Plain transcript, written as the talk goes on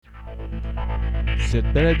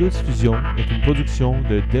Cette balado-diffusion est une production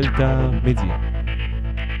de Delta Media.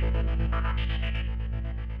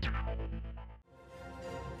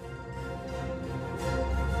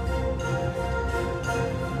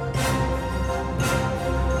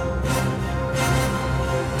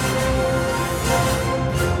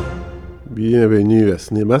 Bienvenue à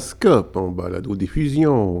Cinémascope, en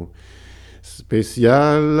balado-diffusion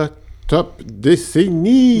spéciale Top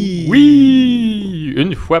Décennie. Oui!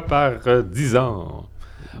 Une fois par 10 ans.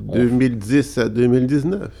 2010 à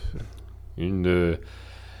 2019.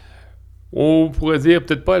 On pourrait dire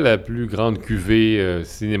peut-être pas la plus grande cuvée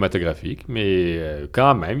cinématographique, mais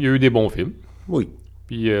quand même, il y a eu des bons films. Oui.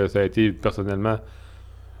 Puis ça a été personnellement...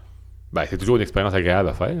 c'est toujours une expérience agréable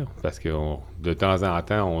à faire, parce que de temps en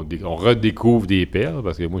temps, on redécouvre des perles,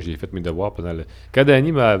 parce que moi, j'ai fait mes devoirs pendant le... Quand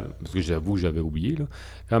Danny m'a... Parce que j'avoue que j'avais oublié, là.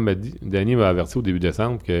 Quand Danny m'a averti au début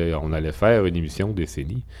décembre qu'on allait faire une émission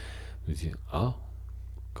décennie, je me dit « Ah,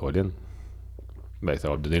 Colin, ça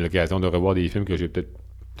va me donner l'occasion de revoir des films que j'ai peut-être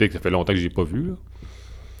que ça fait longtemps que j'ai pas vus, là. »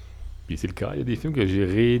 Puis c'est le cas, il y a des films que j'ai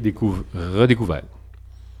redécouverts.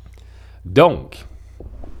 Donc,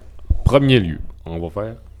 premier lieu, on va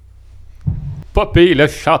faire popper le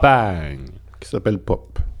champagne. Qui s'appelle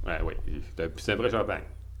Pop. Oui, c'est un vrai champagne.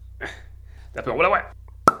 On va la voir.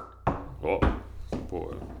 Oh, c'est pas...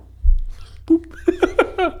 Poup!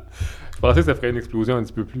 Je pensais que ça ferait une explosion un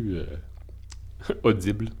petit peu plus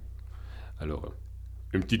audible. Alors,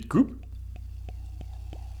 une petite coupe.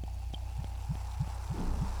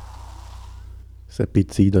 Ça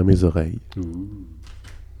pétille dans mes oreilles. Ouh,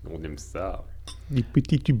 on aime ça. Des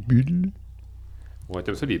petites bulles. Ouais,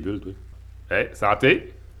 t'aimes ça les bulles, toi? Hey,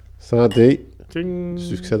 santé! Santé. Ting!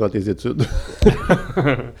 Succès dans tes études.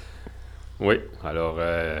 Oui, alors,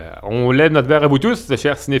 on lève notre verre à vous tous,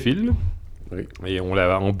 chers cinéphiles. Oui. Et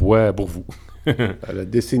on boit pour vous. À la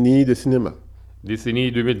décennie de cinéma.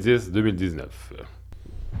 Décennie 2010-2019.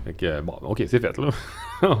 Fait que, bon, OK, c'est fait, là.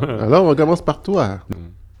 Alors, on commence par toi.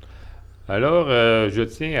 Alors, je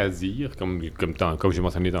tiens à dire, comme j'ai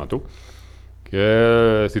mentionné tantôt,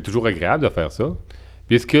 que c'est toujours agréable de faire ça.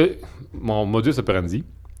 Puisque mon modus operandi,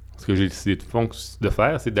 ce que j'ai décidé de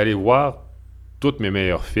faire, c'est d'aller voir tous mes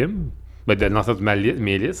meilleurs films, dans le sens de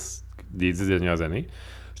mes listes des 10 dernières années.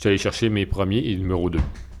 Je suis allé chercher mes premiers et numéro 2.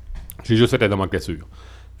 J'ai juste fait la nomenclature.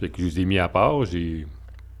 Fait que je les ai mis à part, je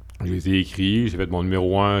les ai écrits, j'ai fait mon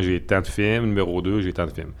numéro 1, j'ai tant de films, numéro 2, j'ai tant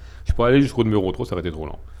de films. Je suis pas allé jusqu'au numéro 3, ça aurait été trop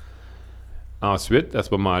long. Ensuite, à ce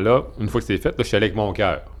moment-là, une fois que c'est fait, là, je suis allé avec mon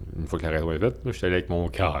cœur. Une fois que la raison est faite, là, je suis allé avec mon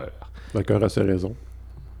cœur. Le cœur a ses raisons.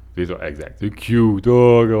 C'est ça, exact. C'est cute.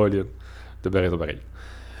 Oh, Colin. T'as bien raison, pareil.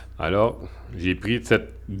 Alors, j'ai pris cette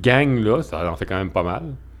gang-là, ça en fait quand même pas mal.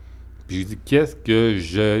 Puis j'ai dit, qu'est-ce que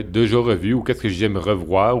j'ai déjà revu, ou qu'est-ce que j'aime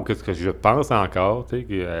revoir, ou qu'est-ce que je pense encore, tu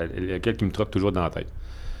sais, lequel qui me trotte toujours dans la tête.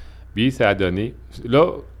 Puis ça a donné...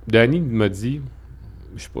 Là, Danny m'a dit,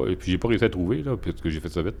 je sais pas, puis j'ai pas réussi à trouver, là, parce que j'ai fait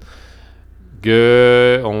ça vite,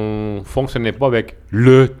 qu'on fonctionnait pas avec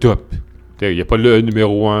le top. Il n'y a pas le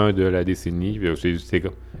numéro 1 de la décennie, c'est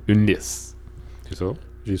comme une liste. C'est ça?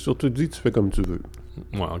 J'ai surtout dit que tu fais comme tu veux.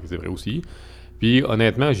 Ouais, ok, c'est vrai aussi. Puis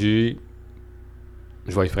honnêtement, je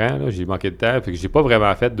vais être franc, là, j'ai manqué de temps, fait que j'ai pas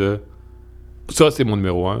vraiment fait de ça c'est mon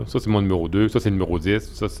numéro 1, ça c'est mon numéro 2, ça c'est le numéro 10,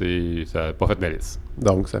 ça n'a pas fait ma liste.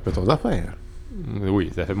 Donc, ça fait ton affaire. Oui,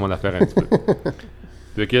 ça fait mon affaire un petit peu.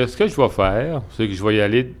 Fait que ce que je vais faire, c'est que je vais y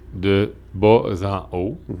aller de bas en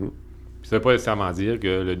haut. Mm-hmm. Ça ne veut pas nécessairement dire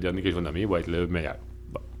que le dernier que je vais nommer va être le meilleur.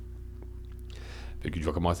 Bon. Fait que je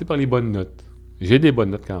vais commencer par les bonnes notes. J'ai des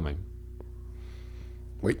bonnes notes quand même.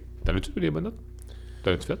 Oui. T'en as-tu des bonnes notes?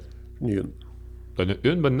 T'en as-tu fait? Une. T'en as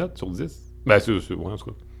une bonne note sur 10? C'est ouais, en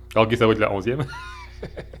tout cas. Ok, ça va être la 11e.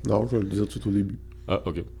 Non, je vais le dire tout au début. Ah,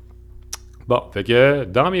 ok. Bon, fait que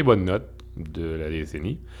dans mes bonnes notes de la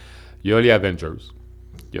décennie, il y a les Avengers,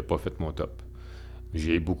 qui n'a pas fait mon top.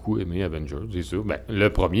 J'ai beaucoup aimé Avengers, c'est sûr. Le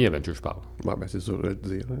premier Avengers, je parle. Bon, c'est sûr, je vais te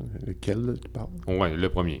dire. Hein. Lequel, là, tu parles? Ouais, le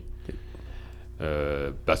premier. Okay.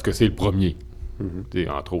 Parce que c'est le premier. Mm-hmm.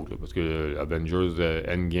 Entre autres, là, parce que Avengers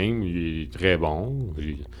Endgame, il est très bon.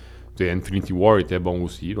 Infinity War était bon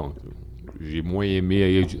aussi. Donc, j'ai moins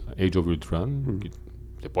aimé Age of Ultron, qui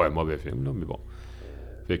n'était pas un mauvais film, là, mais bon.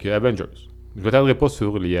 Fait que Avengers. Je ne m'attendrai pas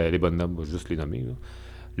sur les bonnes notes, je vais juste les nommer. Là.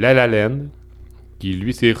 La La Land, qui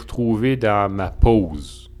lui s'est retrouvé dans ma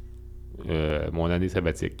pause, mon année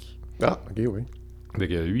sabbatique. Ah, ok, oui. Fait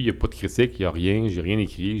que lui, il n'y a pas de critique, il n'y a rien, j'ai rien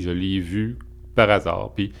écrit, je l'ai vu par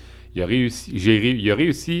hasard. Puis il a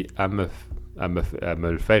réussi à me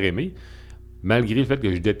le faire aimer, malgré le fait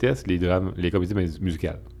que je déteste les comédies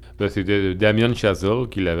musicales. Là, c'était Damien Chazelle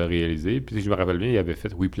qui l'avait réalisé, puis si je me rappelle bien, il avait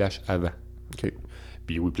fait Whiplash avant. OK.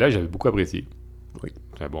 Puis Whiplash, j'avais beaucoup apprécié. Oui.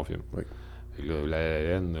 C'est un bon film. Oui. Et là, La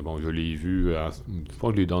La Land, bon, je l'ai vu, je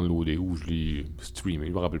pense que je l'ai downloadé ou je l'ai streamé,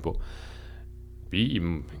 je me rappelle pas. Puis,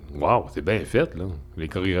 wow, c'est bien fait, là. Les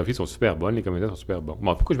chorégraphies sont super bonnes, les comédiens sont super bons.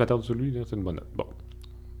 Bon, pourquoi je m'attarde sur lui, là? C'est une bonne note. Bon.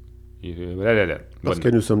 Et, La La Land. Parce que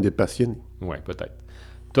nous sommes des passionnés. Ouais, peut-être.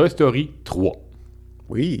 Toy Story 3.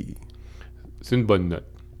 Oui. C'est une bonne note.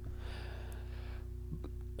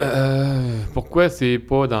 Pourquoi c'est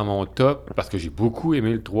pas dans mon top? Parce que j'ai beaucoup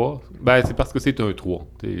aimé le 3. Ben, c'est parce que c'est un 3.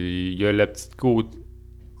 Il y a la petite côte.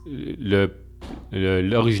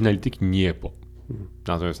 L'originalité qui n'y est pas.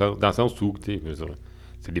 Dans le sens où,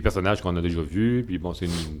 c'est des personnages qu'on a déjà vus, puis bon, c'est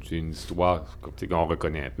une histoire qu'on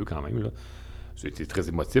reconnaît un peu quand même, là. C'est très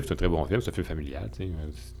émotif, c'est un très bon film, c'est un film familial, tu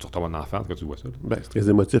retombes en enfance quand tu vois ça. Là. Ben, c'est très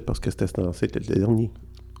émotif parce que c'était censé être le dernier.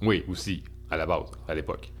 Oui, aussi, à la base, à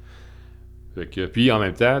l'époque. Fait que, puis en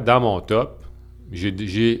même temps, dans mon top,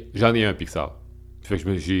 j'en ai un Pixar. Fait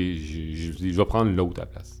que je vais prendre l'autre à la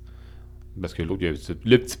place. Parce que l'autre, il y a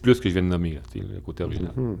le petit plus que je viens de nommer, là, le côté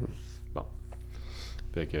original. Bon.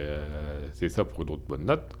 Fait que c'est ça pour d'autres bonnes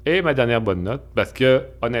notes. Et ma dernière bonne note, parce que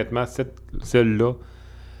honnêtement, celle-là,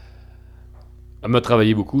 elle m'a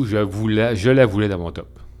travaillé beaucoup. Je la voulais dans mon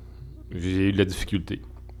top. J'ai eu de la difficulté.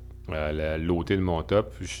 L'ôter de mon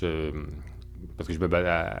top, parce que je me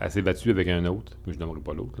assez battu avec un autre. Je n'aimerais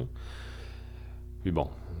pas l'autre. Là. Puis bon,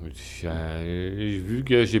 vu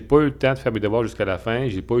que j'ai pas eu le temps de faire mes devoirs jusqu'à la fin,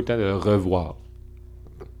 j'ai pas eu le temps de le revoir.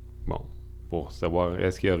 Bon, pour savoir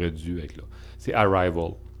est-ce qu'il aurait dû être là. C'est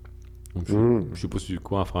Arrival. Je sais pas si c'est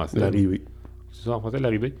quoi en français. L'arrivée. C'est ça en français,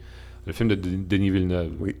 L'arrivée? Le film de Denis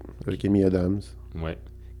Villeneuve. Oui, avec Amy Adams. Ouais.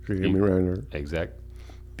 Jeremy Renner. Exact.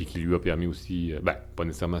 Puis qui lui a permis aussi, pas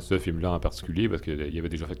nécessairement ce film-là en particulier, parce qu'il avait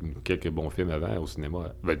déjà fait quelques bons films avant au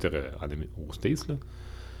cinéma, aux States, là.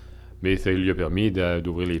 Mais ça lui a permis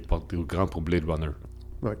d'ouvrir les portes grandes pour Blade Runner,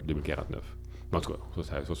 2049. En tout cas,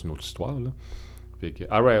 ça c'est une autre histoire, là. Fait que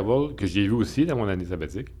Arrival, que j'ai vu aussi dans mon année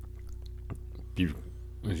sabbatique, puis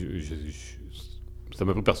ça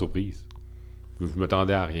m'a pris par surprise. Je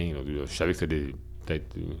m'attendais à rien, là. Je savais que c'était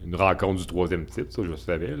peut-être une rencontre du troisième type, ça, je le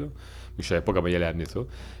savais, là. Mais je savais pas comment il allait amener ça.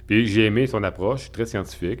 Puis j'ai aimé son approche, très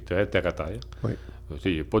scientifique, très terre-à-terre. Oui.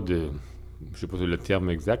 Il n'y a pas de... Je sais pas le terme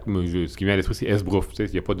exact, mais ce qui vient à l'esprit, c'est esbrouf. Il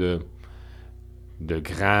n'y a pas de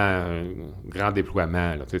grand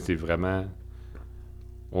déploiement. Là, c'est vraiment...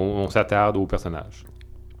 On s'attarde aux personnages.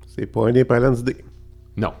 C'est pas un dépendant d'idées.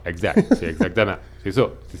 Non, exact. C'est exactement. C'est ça.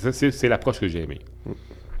 C'est l'approche que j'ai aimée.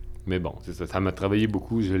 Mais bon, c'est ça. Ça m'a travaillé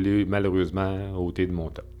beaucoup. Je l'ai malheureusement ôté de mon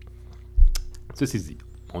top. Ceci dit,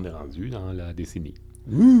 on est rendu dans la décennie.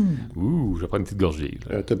 Ouh, je vais prendre une petite gorgée.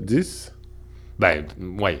 Là. Un top 10? Ben,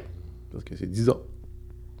 ouais. Parce que c'est 10 ans.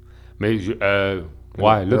 Mais, ouais,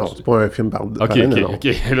 là... Non, c'est pas un film par OK, année, non. OK.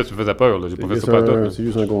 Là, tu me faisais peur. Là. J'ai pas fait ça par toi. C'est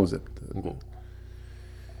juste un concept. Okay.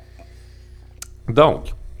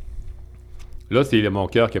 Donc, là, c'est mon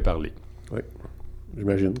cœur qui a parlé. Oui.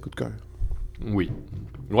 J'imagine, coup de cœur. Oui.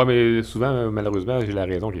 Ouais, mais souvent, malheureusement, j'ai la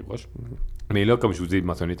raison qui est proche. Mais là, comme je vous ai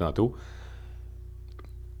mentionné tantôt,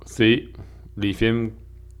 c'est des films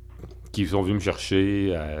qui sont venus me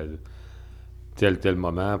chercher à tel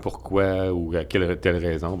moment, pourquoi, ou à quelle telle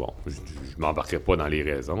raison. Bon, je m'embarquerai pas dans les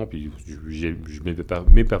raisons, puis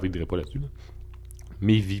je m'éparpillerai pas là-dessus. Là.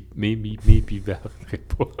 M'éparpillerai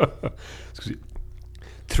pas. Excusez.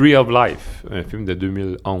 Tree of Life, un film de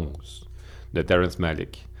 2011 de Terrence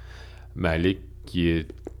Malick. Malick qui est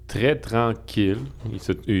très tranquille.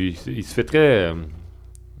 Il se fait très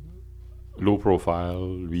low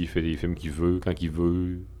profile. Lui, il fait des films qu'il veut, quand il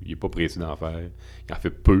veut. Il n'est pas pressé d'en faire. Il en fait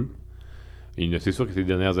peu. C'est sûr que ces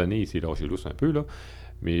dernières années, il s'est lâché lousse un peu, là.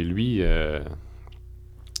 Mais lui,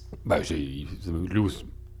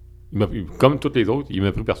 comme tous les autres, il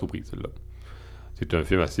m'a pris par surprise, celle-là. C'est un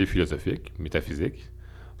film assez philosophique, métaphysique.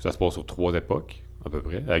 Ça se passe sur 3 époques, à peu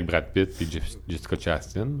près, avec Brad Pitt et Jessica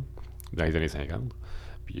Chastain, dans les années 50.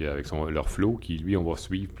 Puis avec leur flow, qui, lui, on va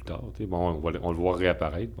suivre plus tard. Bon, on le voit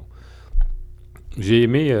réapparaître. Bon. J'ai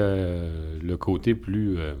aimé le côté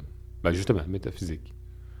plus, justement, métaphysique.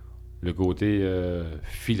 Le côté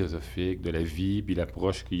philosophique de la vie, puis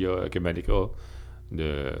l'approche que Malick a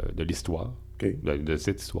de l'histoire. Okay. De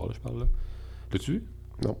cette histoire-là, je parle. Là. L'as-tu vu?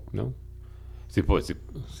 Non. C'est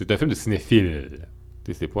un film de cinéphile.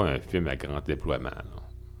 C'est pas un film à grand déploiement.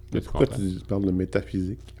 Pourquoi tu parles de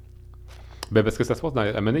métaphysique? Ben parce que ça se passe dans... À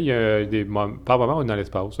un moment donné, il y a par moment, on est dans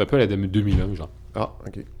l'espace. C'est un peu à la 2001, genre. Ah,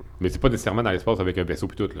 OK. Mais c'est pas nécessairement dans l'espace avec un vaisseau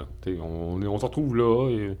puis tout, là. On se retrouve là,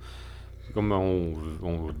 et c'est comme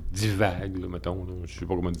on divague, là, mettons. Là. Je sais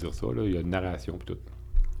pas comment dire ça, là. Il y a une narration puis tout.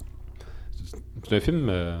 C'est un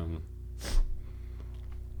film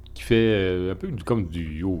qui fait un peu comme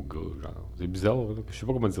du yoga, genre. C'est bizarre, là. Je sais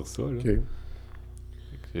pas comment dire ça, là. OK.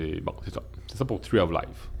 Bon, c'est ça. C'est ça pour Tree of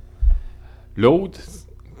Life. L'autre,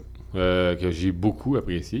 que j'ai beaucoup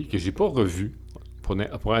apprécié, que j'ai pas revu, pour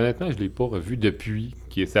honnêtement, je l'ai pas revu depuis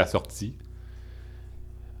qu'il est sa sortie.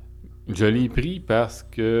 Je l'ai pris parce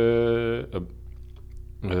que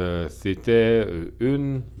c'était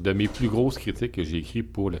une de mes plus grosses critiques que j'ai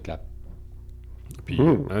écrites pour le Clap. Puis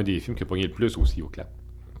un des films qui a pogné le plus aussi au Clap.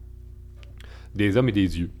 Des hommes et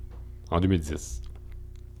des yeux, en 2010.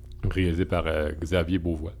 Réalisé par Xavier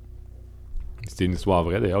Beauvois. C'était une histoire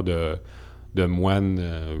vraie, d'ailleurs, de moines,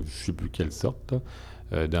 je sais plus quelle sorte,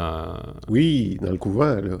 dans... Oui, dans le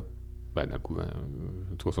couvent, là. Ben, dans le couvent.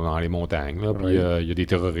 En tout cas, ils sont dans les montagnes, là. Puis il Oui. y a des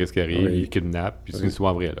terroristes qui arrivent, Oui. ils kidnappent, puis c'est Oui. une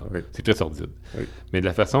histoire vraie, là. Oui. C'est très sordide. Oui. Mais de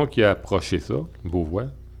la façon qu'il a approché ça, Beauvois,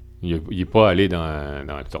 il n'est pas allé dans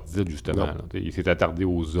le sordide, justement. Là. Il s'est attardé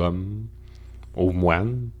aux hommes, aux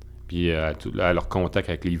moines, puis à leur contact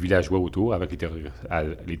avec les villageois autour, avec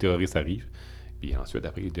les terroristes arrivent, puis ensuite,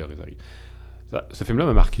 après, les terroristes arrivent. Ce film-là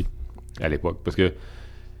m'a marqué à l'époque, parce que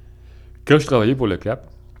quand je travaillais pour le Clap,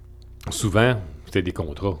 souvent, c'était des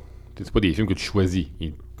contrats. C'est pas des films que tu choisis.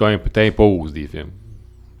 Ils t'imposent des films.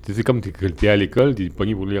 C'est comme t'es à l'école, t'es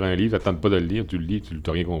pogné pour lire un livre, ça tente pas de le lire, tu le lis, tu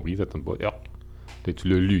n'as rien compris, ça tente pas. Tu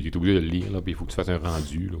l'as lu, tu es obligé de le lire, là, puis il faut que tu fasses un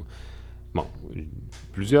rendu. Là. Bon,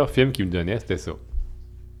 plusieurs films qui me donnaient, c'était ça.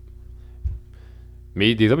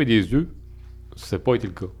 Mais Des hommes et des yeux, ça n'a pas été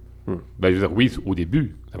le cas. Ben, je veux dire, oui, au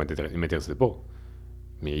début, ça ne m'intéressait pas.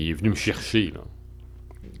 Mais il est venu me chercher, là.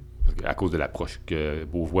 À cause de l'approche que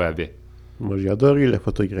Beauvois avait. Moi, j'ai adoré la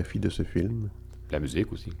photographie de ce film. La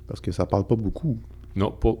musique aussi. Parce que ça parle pas beaucoup. Non,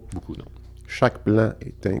 pas beaucoup, non. Chaque plan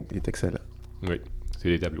est excellent. Oui, c'est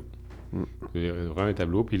les tableaux. C'est vraiment un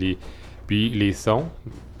tableau. Puis les sons,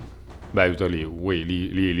 ben,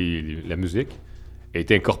 la musique est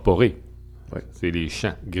incorporée. Ouais. C'est les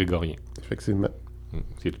chants grégoriens. Effectivement.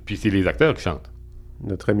 Puis c'est les acteurs qui chantent.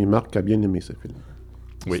 Notre ami Marc a bien aimé ce film.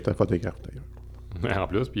 Oui. C'est un photographe, d'ailleurs. En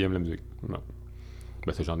plus, puis il aime la musique. Non.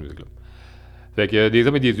 Ben, ce genre de musique-là. Fait que Des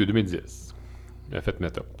hommes et des yeux, 2010. Il a fait ma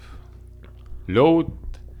top. L'autre,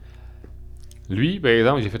 lui, par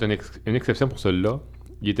exemple, j'ai fait une exception pour celui-là.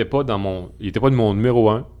 Il était pas de mon numéro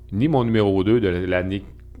 1, ni mon numéro 2 de l'année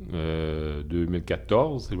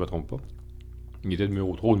 2014, si je ne me trompe pas. Il était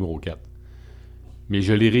numéro 3 ou numéro 4. Mais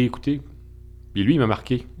je l'ai réécouté. Puis lui, il m'a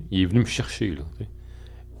marqué. Il est venu me chercher, là.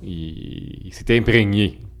 Il s'était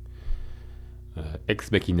imprégné. Ex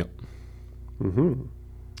Machina. Mm-hmm.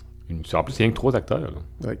 En plus, c'est rien que 3 acteurs. Là.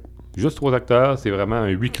 Oui. Juste 3 acteurs, c'est vraiment un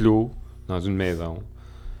huis clos dans une maison.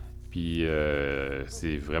 Puis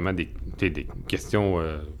c'est vraiment des questions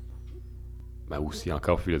aussi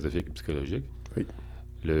encore philosophiques et psychologiques. Oui.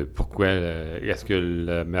 Pourquoi est-ce que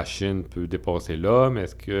la machine peut dépasser l'homme?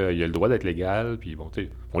 Est-ce qu'il a le droit d'être légal? Puis bon,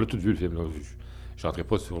 on l'a tout vu le film. Là. Je n'entrerai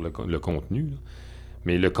pas sur le contenu, là.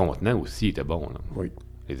 Mais le contenant aussi était bon. Là. Oui.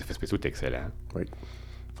 Les effets spéciaux étaient excellents. Oui.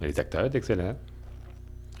 Les acteurs étaient excellents.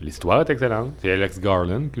 L'histoire est excellente. C'est Alex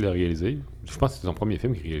Garland qui l'a réalisé. Je pense que c'est son premier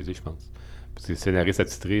film qu'il a réalisé, je pense. C'est scénariste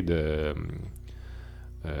attitré de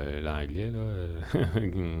l'anglais, là.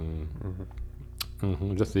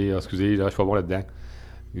 Je sais, excusez, là, je suis pas bon là-dedans.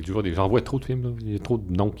 J'en vois trop de films, là. Il y a trop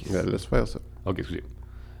de noms qui... Laisse faire ça. Ok, excusez.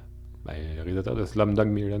 Ben, le réalisateur de Slumdog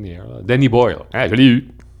Millionaire, là. Danny Boyle. Ah, je l'ai eu.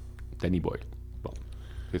 Danny Boyle. Bon.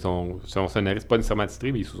 C'est son scénariste, pas nécessairement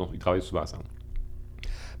attitré, mais ils travaillent souvent ensemble.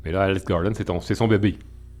 Mais là, Alex Garland, c'est son bébé,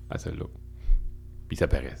 à celle-là. Puis ça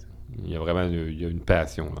paraît. Il y a vraiment une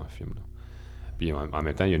passion dans le film, là. Puis en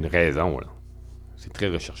même temps, il y a une raison, là. C'est très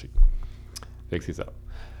recherché. Fait que c'est ça.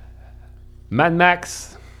 Mad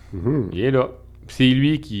Max, il est là. C'est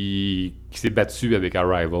lui qui s'est battu avec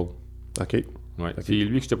Arrival. OK. Ouais. Okay. C'est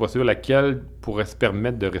lui que je n'étais pas sûr laquelle pourrait se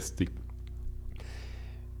permettre de rester.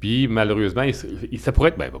 Puis malheureusement, ça pourrait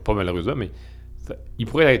être, ben pas malheureusement, mais il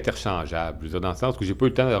pourrait être interchangeable. Je veux dire, dans le sens où j'ai pas eu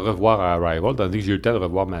le temps de revoir Arrival, tandis que j'ai eu le temps de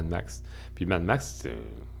revoir Mad Max. Puis Mad Max,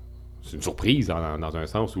 c'est une surprise dans un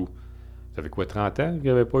sens où ça fait quoi, 30 ans qu'il n'y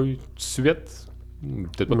avait pas eu de suite?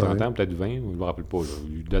 Peut-être pas 30 ans, peut-être 20, je ne me rappelle pas.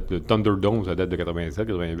 Le Thunderdome, ça date de 87,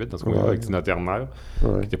 88, dans ce qu'on avec Tina Turner, qui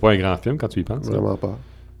n'était pas un grand film quand tu y penses. Vraiment pas.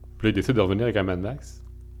 Puis là, il décide de revenir avec un Mad Max,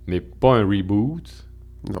 mais pas un reboot.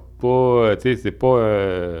 Non. Pas, tu sais, c'est pas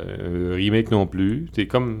un remake non plus. C'est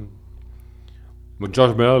comme...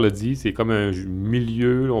 George Miller l'a dit, c'est comme un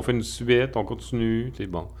milieu, là, on fait une suite, on continue, c'est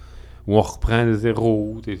bon. Ou on reprend de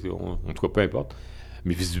zéro, en tout cas, peu importe.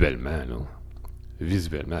 Mais visuellement,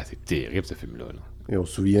 c'est terrible, ce film-là. Là. Et on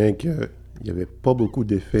se souvient qu'il n'y avait pas beaucoup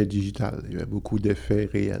d'effets digitales. Il y avait beaucoup d'effets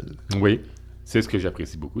réels. Oui. C'est ce que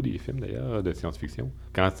j'apprécie beaucoup des films, d'ailleurs, de science-fiction.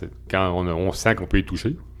 Quand on sent qu'on peut y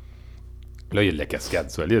toucher. Là, il y a de la cascade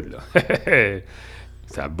solide, là.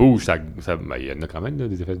 Ça bouge, ben, il y en a quand même, là,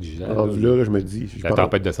 des effets digitales. Rendu là, je me dis... La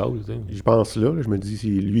tempête de sable, tu sais. Je pense là, je me dis, si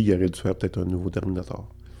lui, il aurait dû faire peut-être un nouveau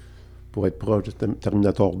Terminator. Pour être proche de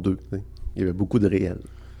Terminator 2. Tu sais. Il y avait beaucoup de réel.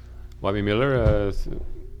 Ouais, mais Miller,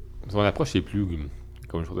 son approche est plus...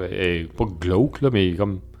 Comme je disais, pas glauque, là, mais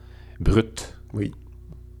comme brute. Oui.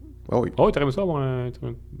 Ah oui. Oh, t'aurais aimé ça avoir un...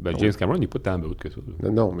 Ben, James Cameron n'est pas tant brut que ça. Là.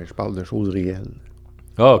 Non, mais je parle de choses réelles.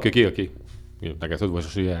 Ah, ok. Tant qu'à ça, tu vas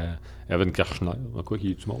chercher Evan Kirchner. En quoi,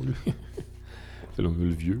 qui est-tu mort, lui? C'est le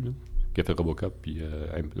vieux, là, qui a fait Robocop puis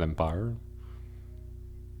l'Empire.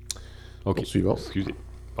 Ok, Poursuivons. excusez.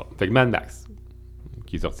 Bon, fait que Mad Max,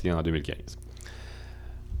 qui est sorti en 2015.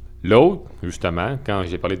 L'autre, justement, quand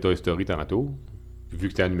j'ai parlé de Toy Story tantôt, vu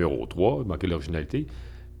que c'était un numéro 3, il manquait de l'originalité,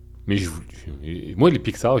 mais moi, les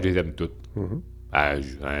Pixar, je les aime toutes. Mhm. À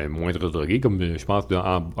un moindre degré, comme je pense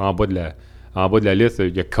en bas de la liste,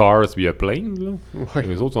 il y a Cars puis il y a Planes. Là. Ouais.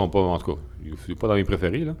 Les autres sont pas, en tout cas, c'est pas dans mes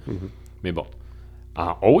préférés. Là. Mhm. Mais bon,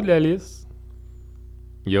 en haut de la liste,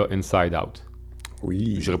 il y a Inside Out.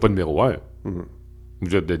 Oui. Je dirais pas numéro 1, Mhm.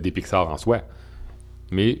 des Pixar en soi.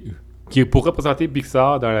 Mais qui pour représenter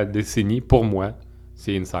Pixar dans la décennie, pour moi,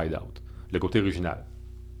 c'est Inside Out. Le côté original,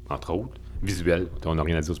 entre autres. Visuel. On n'a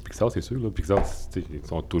rien à dire sur Pixar, c'est sûr. Là. Pixar, ils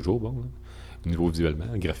sont toujours bons. Là. Au niveau visuellement,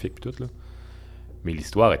 graphique et tout. Là. Mais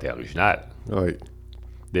l'histoire était originale. Oui.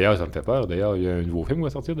 D'ailleurs, ça me fait peur. D'ailleurs, il y a un nouveau film qui va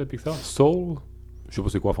sortir de Pixar. Soul. Je sais pas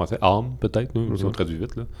c'est quoi en français. Âme, peut-être, si on traduit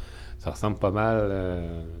vite. Là. Ça ressemble pas mal à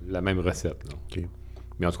la même recette. Là. OK.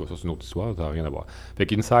 Mais en tout cas, ça, c'est une autre histoire. Ça n'a rien à voir. Fait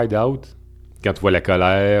qu'Inside Out, quand tu vois la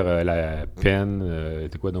colère, la peine,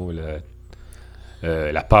 c'est quoi donc,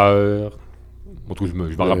 la peur. En tout cas,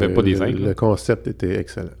 je m'en rappelle pas des cinq. Le concept était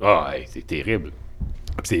excellent. Ah, hey, c'est terrible.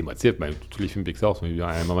 Puis c'est émotif. Ben, tous les films Pixar,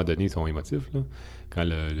 à un moment donné, sont émotifs. Là. Quand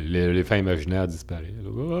l'éléphant imaginaire disparaît.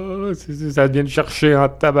 Là. Ah, ça vient de chercher en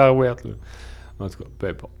tabarouette. Là. En tout cas, peu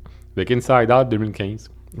importe. Avec Inside Out 2015,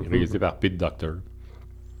 réalisé par Pete Docter.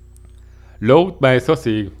 L'autre, ben ça,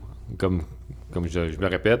 c'est, comme je me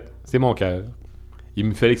répète, c'est mon cœur. Il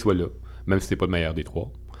me fallait qu'il soit là, même si c'est pas le meilleur des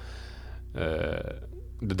trois.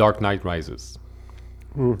 The Dark Knight Rises.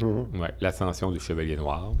 Mhm. Ouais, l'ascension du Chevalier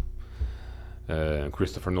Noir.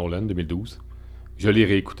 Christopher Nolan, 2012. Je l'ai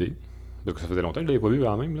réécouté. Donc ça faisait longtemps que je l'avais pas vu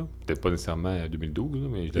quand même. Là. Peut-être pas nécessairement 2012, là,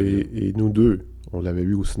 mais je l'avais vu. Et nous deux, on l'avait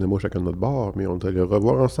vu au cinéma chacun de notre bord, mais on allait le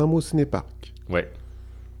revoir ensemble au cinéparc. Ouais.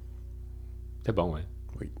 C'est bon, ouais.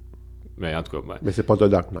 Oui. Mais en tout cas, Mais c'est pas The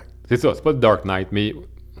Dark Knight. c'est ça, c'est pas The Dark Knight, mais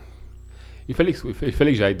il fallait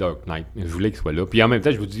que j'aille Dark Knight. Je voulais qu'il soit là. Puis en même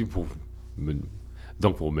temps, je vous dis, pour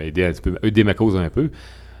m'aider un petit peu, aider ma cause un peu,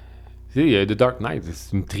 tu sais, The Dark Knight,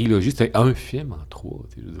 c'est une trilogie, c'est un film en trois.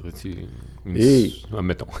 Je dirais,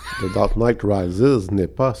 mettons. The Dark Knight Rises n'est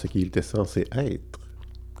pas ce qu'il était censé être.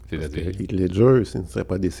 Parce que C'est-à-dire. Heath Ledger, s'il ne serait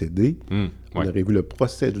pas décédé, on Ouais. aurait vu le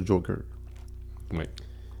procès du Joker. Ouais.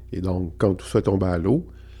 Et donc, quand tout ça est tombé à l'eau,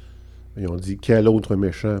 ils ont dit quel autre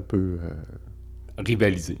méchant peut...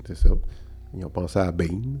 Rivaliser. c'est ça. Ils ont pensé à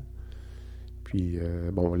Bane. Puis,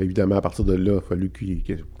 bon, là, évidemment, à partir de là, il a fallu qu'il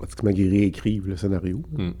pratiquement qu'il réécrive le scénario.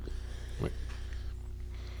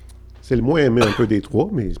 C'est le moins aimé un peu des trois,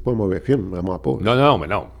 mais c'est pas un mauvais film, vraiment pas. Non, mais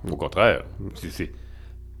non. Au contraire.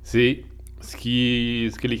 C'est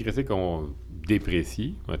ce que les critiques ont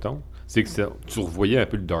déprécié, mettons, c'est que tu revoyais un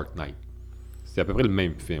peu le Dark Knight. C'est à peu près le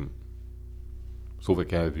même film. Sauf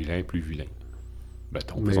avec un vilain plus vilain.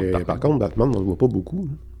 Mettons, faisons Mais Batman. par contre, Batman, on ne le voit pas beaucoup.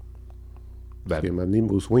 Hein. Ben, Parce qu'à un moment donné,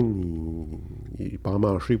 Bruce Wayne, il est pas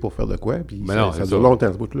emmanché pour faire de quoi, puis Mais non, ça c'est dure ça.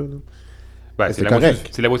 longtemps, ce bout-là. Là. c'est c'est la correct. moitié,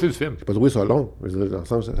 c'est la moitié du film. J'ai pas trouvé ça long. Je veux dire, dans le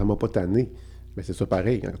sens, ça m'a pas tanné. Mais c'est ça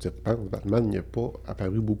pareil, quand tu repenses, Batman, il n'a pas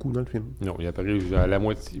apparu beaucoup dans le film. Non, il apparaît à la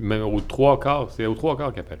moitié, même aux trois quarts. C'est aux trois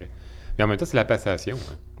quarts qu'il apparaît. Mais en même temps, c'est la passation.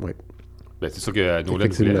 Hein. Oui. Ben, c'est ça que Nolan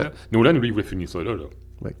Effectivement. voulait. Là. Nolan, lui, il voulait finir ça là.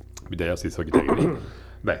 Oui. Puis d'ailleurs, c'est ça qui est arrivé.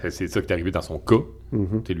 C'est ça qui est arrivé dans son cas.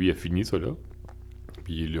 Mhm. Lui, il a fini ça là.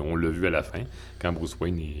 Puis on l'a vu à la fin, quand Bruce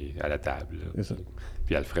Wayne est à la table. Là. C'est ça.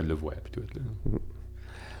 Puis Alfred le voit, puis tout. Là.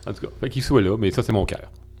 En tout cas, fait qu'il soit là, mais ça, c'est mon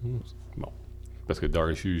cœur. Bon. Parce que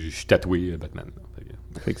je suis tatoué Batman. Là. Fait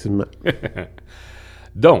que- Effectivement.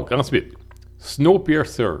 Donc, ensuite,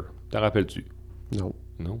 Snowpiercer, t'en rappelles-tu? Non.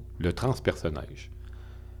 Non? Le transpersonnage.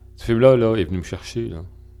 Ce film-là là, est venu me chercher. Là.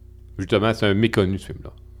 Justement, c'est un méconnu, ce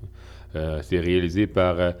film-là. C'est réalisé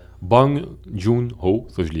par Bong Joon-ho.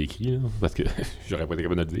 Ça, je l'ai écrit, là, parce que j'aurais pas été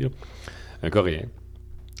capable de le dire. Un Coréen.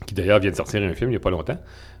 Qui, d'ailleurs, vient de sortir un film il n'y a pas longtemps.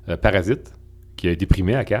 Parasite, qui a été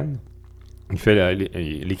primé à Cannes. Il fait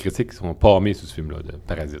les critiques sont pâmées sur ce film-là, de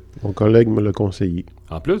Parasite. Mon collègue me l'a conseillé.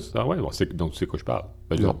 En plus, ah ouais, donc tu sais de quoi je parle.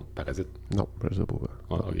 Ben, Non. Parasite. Non, je sais pas.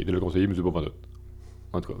 Ah, ok, il te l'a conseillé, mais c'est pas tout.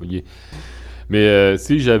 En tout cas, mais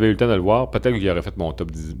si j'avais eu le temps de le voir, peut-être qu'il aurait fait mon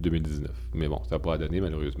top 2019. Mais bon, ça n'a pas à donner,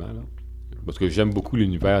 malheureusement. Là. Parce que j'aime beaucoup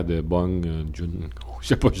l'univers de Bong Joon. Je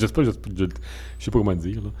sais pas comment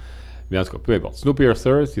dire. Là. Mais en tout cas, peu importe.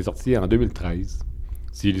 Snowpiercer, c'est sorti en 2013.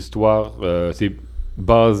 C'est l'histoire... c'est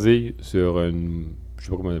basé sur une... Je sais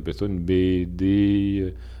pas comment on appelle ça, une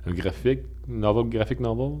BD... un graphique novel.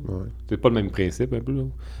 Ouais. C'est pas le même principe, un peu, là.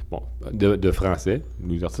 Bon, de français.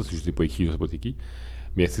 Les artistes, je ne sais pas écrit, je ne sais pas c'est qui.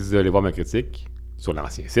 Mais si vous allez voir ma critique sur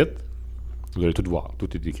l'ancien site, vous allez tout voir. Tout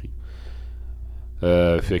est écrit.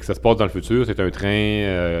 Fait que ça se passe dans le futur. C'est un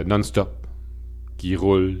train non-stop qui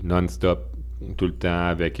roule non-stop tout le temps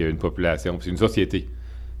avec une population. C'est une société.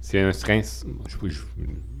 C'est un train...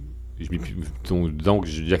 Donc,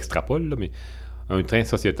 j'extrapole, là, mais un train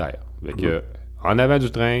sociétaire. Avec, en avant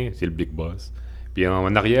du train, c'est le big boss. Puis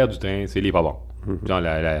en arrière du train, c'est les pas bons. Genre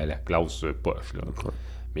la classe poche. Là. Ouais.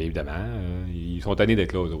 Mais évidemment, ils sont tannés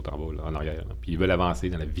d'être là, eux autres, en bas, là, en arrière. Là. Puis ils veulent avancer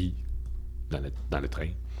dans la vie, dans le train.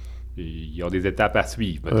 Et ils ont des étapes à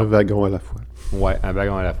suivre. Mettons. Un wagon à la fois. Ouais, un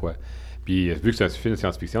wagon à la fois. Puis vu que c'est un film de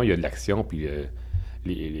science-fiction, il y a de l'action, puis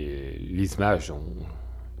les images sont...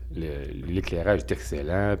 L'éclairage est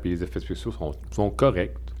excellent, puis les effets spéciaux sont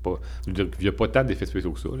corrects. Je veux dire qu'il n'y a pas tant d'effets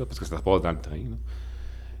spéciaux que ça, là, parce que ça se passe dans le train. Là.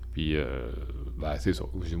 Puis, ben, c'est ça.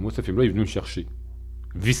 Moi, ce film-là, il est venu me chercher.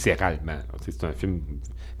 Viscéralement. C'est un film...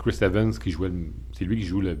 Chris Evans, c'est lui qui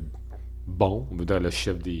joue le bon, on veut dire le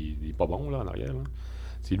chef des pas bons, là, en arrière. Là.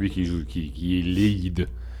 C'est lui qui joue, qui est lead,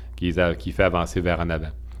 qui fait avancer vers en avant.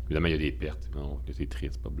 Évidemment, il y a des pertes. Non, c'est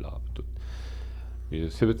triste, pas bla, tout. Mais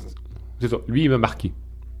c'est ça. Lui, il m'a marqué.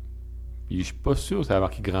 Et je suis pas sûr que ça a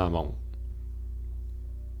marqué grand monde.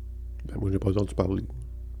 Ben, moi, j'ai pas entendu parler.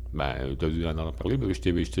 Ben, t'as dû en parler, parce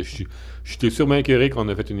que j'étais sûrement écœuré qu'on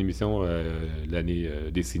a fait une émission l'année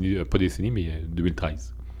décennie, pas décennie, mais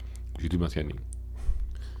 2013. J'ai dû mentionner.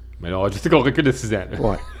 Mais alors, je sais qu'on recule de 6 ans. Là.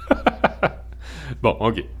 Ouais. Bon,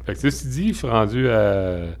 OK. Fait que ceci dit, je suis rendu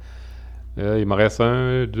à... il m'en reste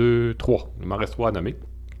 1, 2, 3. Il m'en reste 3 à nommer.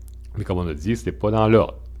 Mais comme on a dit, c'était pas dans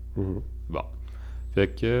l'ordre. Bon. Fait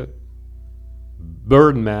que...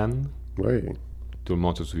 Birdman. Oui. Tout le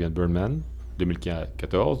monde se souvient de Birdman.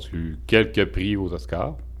 2014. Il a eu quelques prix aux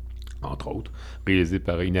Oscars, entre autres. Réalisé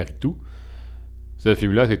par Inarritu. Ce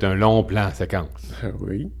film-là, c'est un long plan séquence.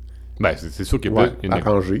 Oui. Ben, c'est sûr qu'il y a Ouais, pas...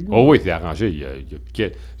 arrangé. Oh oui, c'est arrangé.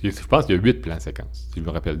 Je pense qu'il y a 8 plans séquences, si je me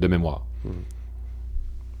rappelle, de mémoire.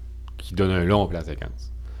 Qui donnent un long plan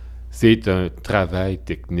séquence. C'est un travail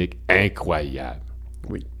technique incroyable.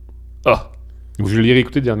 Oui. Ah! Je l'ai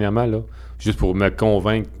réécouté dernièrement, là, juste pour me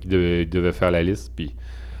convaincre qu'il devait faire la liste, puis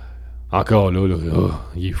encore là,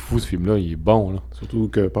 il est fou ce film-là, il est bon, là. Surtout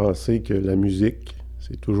que penser que la musique,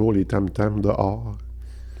 c'est toujours les tam-tams dehors,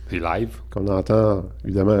 C'est live. qu'on entend,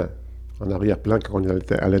 évidemment, en arrière-plan quand on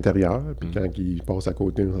est à l'intérieur, puis quand il passe à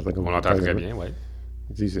côté, on entend comme On l'entend très bien, ouais.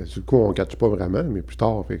 Sur le coup, on ne catche pas vraiment, mais plus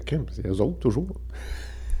tard, fait, c'est eux autres, toujours.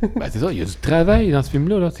 Ben, c'est ça, il y a du travail dans ce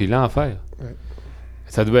film-là, là. C'est l'enfer. Ouais.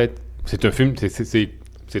 Ça doit être... C'est un film,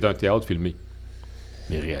 c'est un théâtre filmé.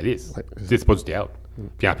 Mais réaliste. Ouais. C'est pas du théâtre.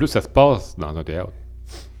 Puis en plus, ça se passe dans un théâtre.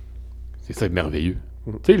 C'est ça, merveilleux.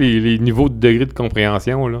 Tu sais, les niveaux de degré de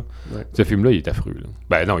compréhension, là. Ouais. Ce film-là, il est affreux, là.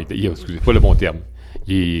 Ben non, excusez, pas le bon terme.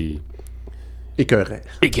 Il est Écœurant.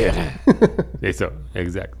 écœurant. C'est ça,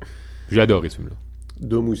 exact. J'ai adoré ce film-là.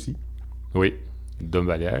 Dom aussi. Oui. Dom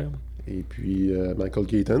Vallière. Et puis Michael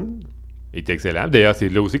Keaton. Il est excellent. D'ailleurs, c'est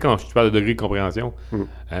là aussi quand je parle de degré de compréhension.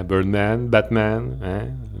 Hein, Birdman, Batman, hein?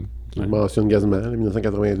 Qui mentionne Gazman,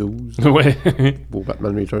 1992. Ouais. Pour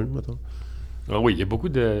Batman Return, mettons. Ah oui, il y a beaucoup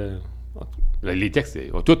de... Les textes,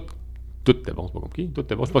 tout était bon, c'est pas compliqué. Tout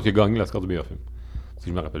était bon. Je pense qu'il a gagné l'Oscar du meilleur film, si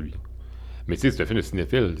je me rappelle bien. Mais tu sais, c'est un film de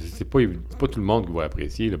cinéphile. C'est pas tout le monde qui va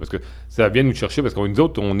apprécier, là, parce que ça vient nous chercher, parce que nous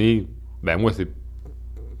autres, on est... Ben moi, c'est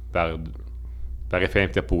par effet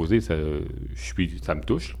interposé, ça me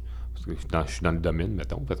touche. Parce que je suis dans le domaine,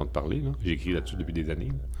 mettons, façon de parler. Là. J'ai écrit là-dessus depuis des années.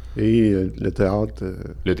 Là. Et le théâtre,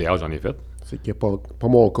 Le théâtre, j'en ai fait. c'est qu'il n'y a pas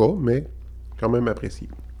mon cas, mais quand même apprécié.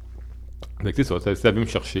 Donc c'est ça vient me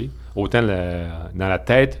chercher, autant dans la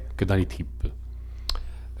tête que dans les tripes.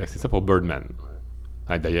 Fait que c'est ça pour Birdman.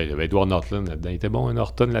 Ah, d'ailleurs, il y avait Edward Norton là-dedans. Il était bon,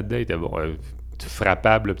 Norton là-dedans, il était bon.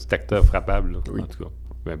 Frappable, petit acteur frappable. Là, Oui. En tout cas,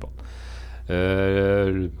 peu importe.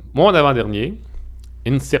 Mon avant-dernier,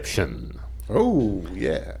 Inception. Oh,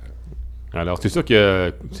 yeah! Alors, c'est sûr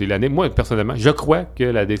que c'est l'année... Moi, personnellement, je crois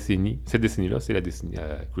que cette décennie-là, c'est la décennie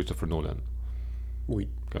à Christopher Nolan. Oui,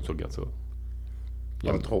 Quand tu regardes ça.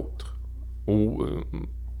 entre autres. Ou...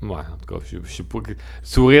 ouais, en tout cas, je sais pas...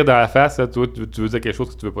 Sourire dans la face, là, tu veux dire quelque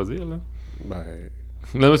chose que tu veux pas dire, là? Ben,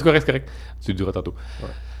 Non, mais c'est correct. Tu le diras tantôt.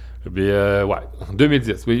 Ouais. Mais ouais, en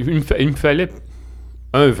 2010. Oui, il me fallait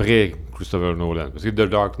un vrai Christopher Nolan. Parce que The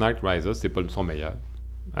Dark Knight Rises, c'est pas son meilleur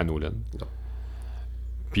à Nolan. Non.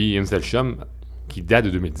 Puis Inception, qui date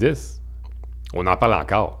de 2010, on en parle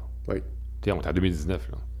encore. Oui. Tu sais, on est en 2019.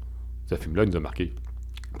 Là. Ce film-là, il nous a marqué.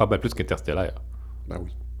 Pas mal plus qu'Interstellaire, Ben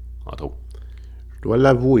oui. entre autres. Je dois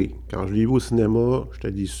l'avouer, quand je l'ai vu au cinéma,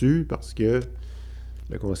 j'étais déçu parce que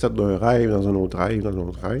le concept d'un rêve dans un autre rêve, dans un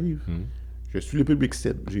autre rêve, je suis le public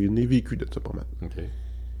cible. J'ai vécu de ça pas mal. OK.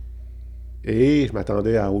 Et je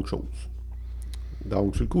m'attendais à autre chose.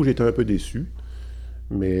 Donc, sur le coup, j'étais un peu déçu.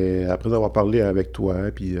 Mais après avoir parlé avec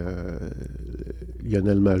toi, puis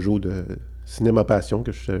Lionel Majot de Cinéma Passion,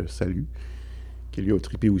 que je salue, qui lui a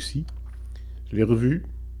trippé aussi, je l'ai revu,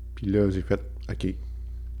 puis là, j'ai fait « OK,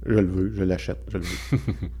 je le veux, je l'achète, je le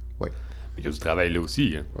veux. » Mais il y a du travail là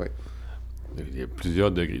aussi. Hein. Ouais. Il y a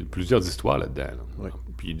plusieurs histoires là-dedans. Là. Ouais.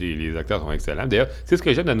 Puis les acteurs sont excellents. D'ailleurs, c'est ce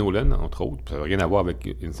que j'aime de Nolan, entre autres, ça n'a rien à voir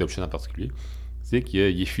avec Inception en particulier, c'est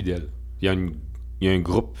qu'il est fidèle. Il y a un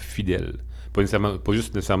groupe fidèle. Pas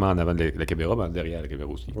juste nécessairement en avant de la caméra, mais derrière la caméra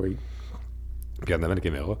aussi. Oui. Puis en avant de la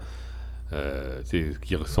caméra,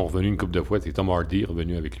 qui sont revenus une couple de fois. C'est Tom Hardy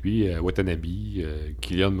revenu avec lui, Watanabe,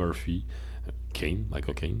 Cillian Murphy,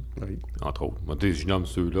 Michael Caine, Oui. entre autres. Moi, je nomme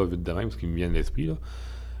ceux-là vite de même, parce qu'ils me viennent à l'esprit. Là.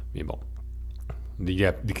 Mais bon.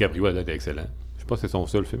 DiCaprio, elle est excellent. Je sais pas si c'est son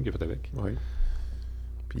seul film qu'il a fait avec. Oui.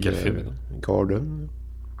 Puis, Quel film, non? Gordon.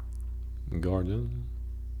 Gordon.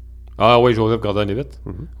 Ah oui, Joseph Gordon-Levitt.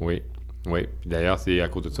 Mhm. Oui. Oui. Puis d'ailleurs, c'est à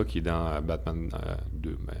cause de ça qu'il est dans Batman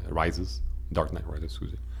 2, Rises. Dark Knight Rises,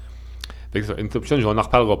 excusez. Fait que ça, Inception, on n'en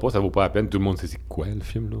reparlera pas, ça vaut pas la peine. Tout le monde sait c'est quoi le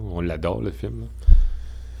film, là. On l'adore, le film, là.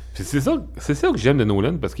 Puis c'est ça que j'aime de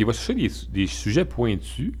Nolan, parce qu'il va chercher des sujets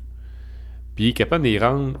pointus, puis il est capable de les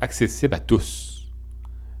rendre accessibles à tous.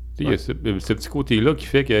 Tu sais, il y a ce petit côté-là qui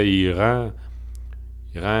fait qu'il rend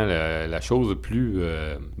la chose plus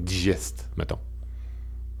digeste, mettons.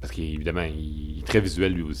 Parce qu'évidemment, il est très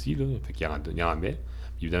visuel lui aussi, là. Fait qu'il en met.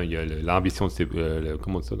 Puis évidemment, il y a l'ambition de ses.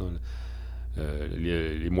 Comment on dit ça dans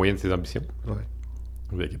les moyens de ses ambitions.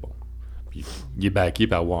 Ouais. Fait que bon. Puis il est backé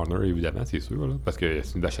par Warner, évidemment, c'est sûr, là, parce que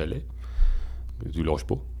c'est une vache à lait. Tu lâches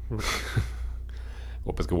pas.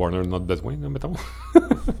 Bon, parce que Warner en a besoin, là, mettons.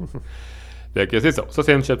 Fait que c'est ça. Ça,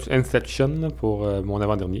 c'est Inception pour mon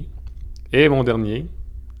avant-dernier. Et mon dernier.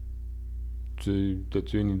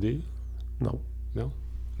 T'as-tu une idée? Non. Non?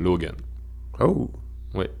 Logan. Oh!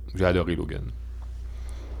 Oui, j'ai adoré Logan.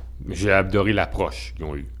 J'ai adoré l'approche qu'ils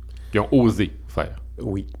ont eue. Qu'ils ont osé faire.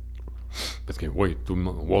 Oui. Parce que, oui, tout le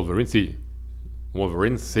monde. Wolverine,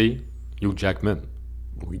 c'est Hugh Jackman.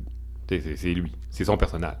 Oui. C'est lui. C'est son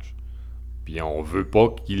personnage. Puis on veut pas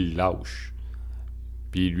qu'il lâche.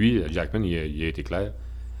 Puis lui, Jackman, il a été clair.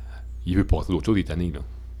 Il veut passer d'autres choses, il est tanné, là.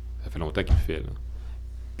 Ça fait longtemps qu'il le fait, là.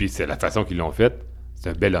 Puis c'est la façon qu'ils l'ont fait. C'est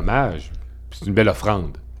un bel hommage. Puis c'est une belle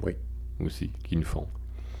offrande. Oui. Aussi, qu'ils nous font.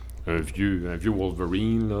 Un vieux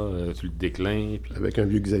Wolverine, là, sur le déclin. Puis Avec un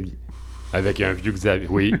vieux Xavier. avec un vieux Xavier.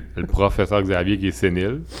 Oui, le professeur Xavier qui est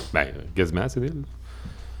sénile. Ben, quasiment sénile.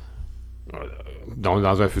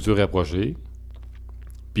 Dans un futur rapproché.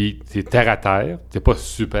 Puis c'est terre à terre. C'est pas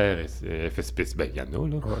super effet spécial. Ben, il y en a,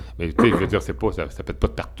 là. Ouais. Mais tu sais, je veux dire, ça pète pas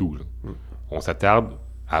de partout, là. On s'attarde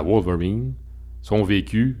à Wolverine, son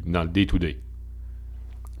vécu dans le day-to-day.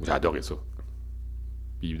 J'ai adoré ça.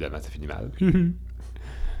 Puis évidemment, ça finit mal.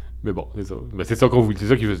 Mais bon, c'est ça. Mais c'est ça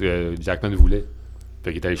que Jackman voulait.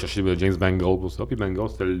 Fait qu'il est allé chercher James Mangold pour ça. Puis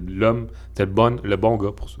Mangold, c'était le bon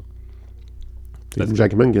gars pour ça. C'est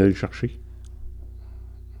Jackman qui allait le chercher.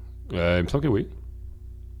 Il me semble que oui.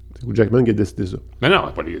 C'est Jackman qui a décidé ça. Mais non, il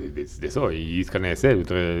n'a pas décidé ça. Il se connaissait.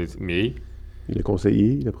 Mais Il l'a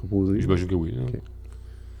conseillé, il l'a proposé. j'imagine que oui. Là. Ok.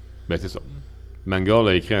 Ben, c'est ça. Mangold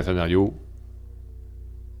a écrit un scénario.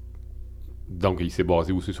 Donc, il s'est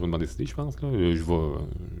basé aussi sur une bande dessinée, je pense. Là. Je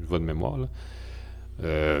vais de mémoire.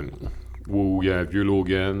 Là. Où il y a un vieux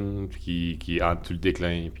Logan qui entre sur le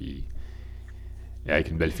déclin, puis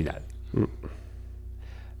avec une belle finale.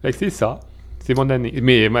 Fait que c'est ça. C'est mon année.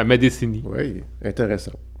 Mais ma décennie. Oui,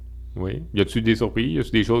 intéressant. Oui. Y a-tu des surprises? Y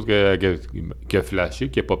a-tu des choses qui a flashé,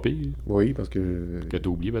 qui a popé, Oui, parce que, que t'as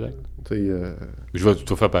oublié peut-être? tu sais, Je vais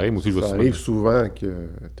tout faire pareil. Moi aussi, je vais ça arrive souvent que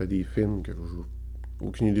t'as des films que j'ai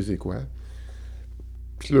aucune idée c'est quoi.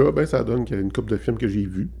 Puis là, ben, ça donne qu'il y a une couple de films que j'ai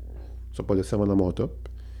vus. Ils sont pas nécessairement dans mon top.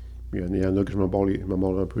 Il y en a que je me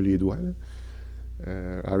mords un peu les doigts.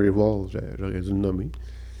 Là. Harry Wall, j'aurais dû le nommer.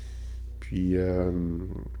 Puis, il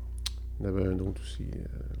y en avait un autre aussi,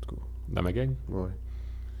 en tout cas. dans ma gang? Ouais.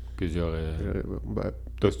 Que j'aurais... Ben,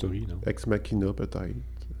 Toy Story, non? Ex Machina, peut-être.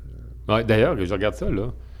 Ouais, d'ailleurs, je regarde ça,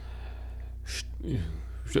 là. Je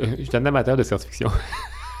suis un amateur de science-fiction.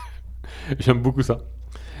 J'aime beaucoup ça.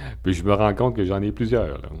 Puis je me rends compte que j'en ai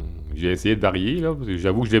plusieurs. Là. J'ai essayé de varier, là. Parce que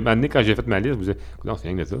j'avoue que je l'ai amené quand j'ai fait ma liste. Je me disais, non, c'est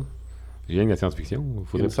rien que de ça. J'ai rien que de la science-fiction.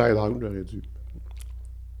 Faudrait... Inside Out, j'aurais dû.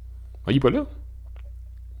 Ah, il est pas là?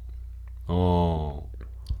 Oh.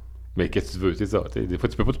 Mais qu'est-ce que tu veux? C'est ça. T'sais, des fois,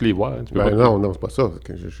 tu peux pas tous les voir. Hein. Tu peux pas Non, c'est pas ça.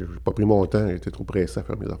 J'ai pas pris mon temps, j'étais trop pressé à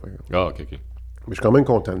faire mes affaires. Ah, ok. Mais je suis quand même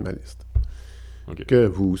content de ma liste. Ok. Que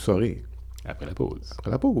vous saurez Après la pause.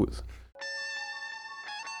 après la pause.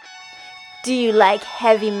 Do you like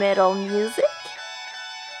heavy metal music?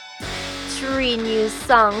 3 new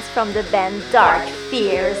songs from the band Dark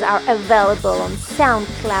Fears are available on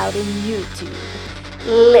SoundCloud and YouTube.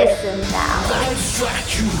 Listen now. Life's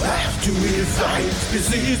track you have to fight. This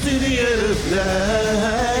is the end of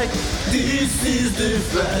life. This is the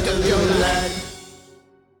fight of your life.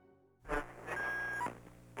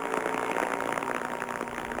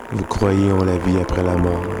 Vous croyez en la vie après la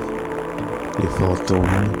mort, les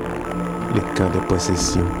fantômes, les cas de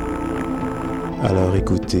possession. Alors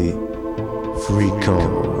écoutez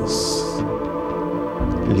Frequences,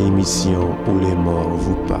 l'émission où les morts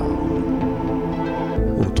vous parlent.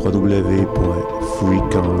 Au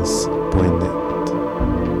www.frequences.net.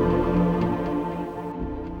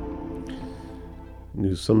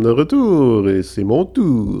 Nous sommes de retour et c'est mon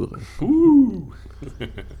tour.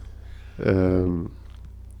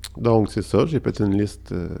 Donc, c'est ça. J'ai fait une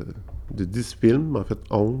liste de 10 films, en fait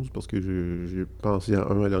 11, parce que j'ai pensé à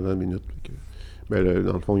un à la dernière minute. Dans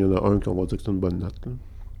le fond, il y en a un qu'on va dire que c'est une bonne note. Là.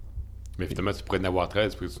 Mais finalement, tu pourrais en avoir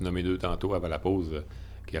 13 parce que tu nommais 2 tantôt avant la pause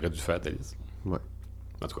qui aurait dû faire ta liste. Ouais.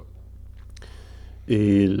 En tout cas.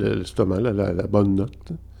 Et justement, la bonne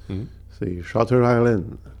note, c'est Shutter Island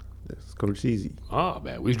de Scorsese. Ah,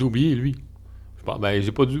 ben oui, je l'ai oublié, lui. Je pense, ben,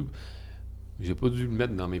 j'ai pas dû le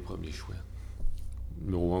mettre dans mes premiers choix.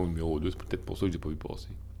 Numéro 1 ou numéro 2, c'est peut-être pour ça que j'ai pas vu passer.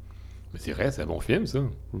 Mais c'est vrai, c'est un bon film, ça.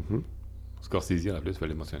 Scorsese, en plus, il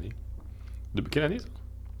fallait le mentionner. Depuis quelle année, ça?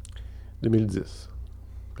 2010.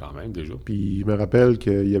 Quand même, déjà. Puis je me rappelle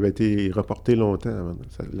qu'il avait été reporté longtemps avant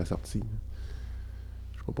la sortie.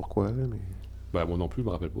 Je sais pas pourquoi, là, mais... Ben, moi non plus, je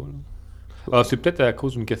me rappelle pas, là. Ah, c'est peut-être à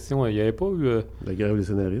cause d'une question. Il n'y avait pas eu... La grève des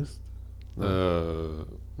scénaristes?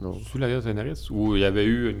 Non. Sous la grève des scénaristes? Où il y avait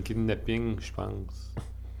eu une kidnapping, je pense.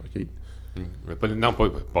 OK. Mais pas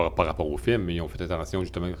par rapport au film, mais ils ont fait attention,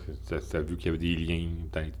 justement, ça a vu qu'il y avait des liens,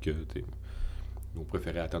 peut-être que... Ils ont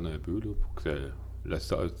préféré attendre un peu, là, pour que la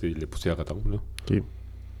poussière retombe, là. OK.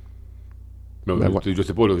 Mais Ben, ouais. je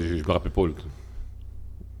sais pas, là, je me rappelle pas, là.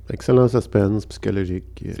 Excellent suspense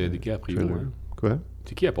psychologique. C'est DiCaprio, thriller. hein? Quoi?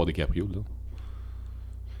 C'est qui à part DiCaprio, là?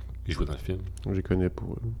 Il jouait dans le film. Je les connais pas.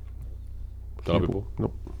 T'en rappelles pas?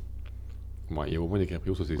 Non. Ouais, il y a au moins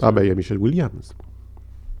DiCaprio, ça c'est sûr. Ah, ben, il y a Michelle Williams.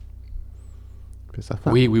 Il fait sa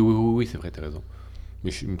femme. Oui, c'est vrai, t'as raison.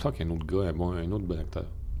 Mais il me semble qu'il y a un autre gars, un autre bon acteur.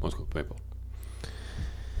 En tout cas, peu importe.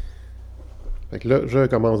 Fait que là, je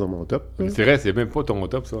commence dans mon top. C'est vrai, c'est même pas ton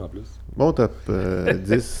top, ça, en plus. Mon top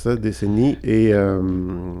 10 décennies. Et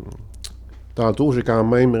tantôt, j'ai quand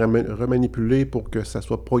même remanipulé pour que ça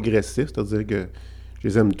soit progressif. C'est-à-dire que je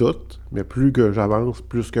les aime toutes, mais plus que j'avance,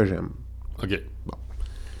 plus que j'aime. OK.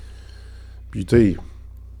 Puis, tu sais,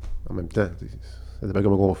 en même temps, ça dépend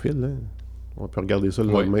comment on file. Hein? On peut regarder ça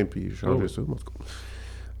le lendemain puis changer ça. En tout cas.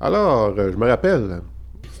 Alors, je me rappelle,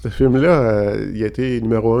 ce film-là, il a été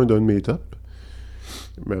numéro 1 d'un de mes tops.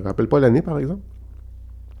 Je me rappelle pas l'année, par exemple.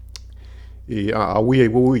 Et,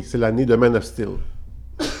 oui, c'est l'année de Man of Steel.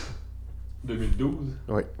 2012?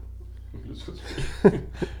 Oui.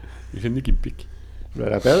 J'ai le nez qui me pique. Je me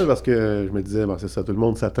rappelle parce que je me disais, c'est ça, tout le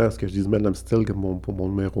monde s'attend à ce que je dise Man of Steel pour mon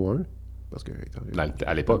numéro 1. Parce que,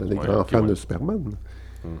 À l'époque. on est des grands fans de Superman.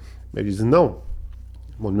 Mais j'ai dit non.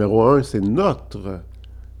 Mon numéro 1, c'est notre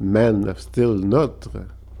Man of Steel, notre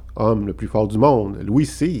homme le plus fort du monde, Louis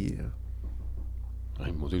Cyr.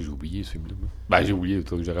 Mon Dieu, j'ai oublié ce film-là. Ben, j'ai oublié,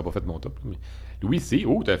 j'aurais pas fait mon top. Mais... Louis C.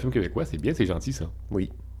 Oh, t'as un film québécois, c'est bien, c'est gentil, ça.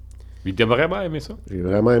 Oui. Mais t'as vraiment aimé ça? J'ai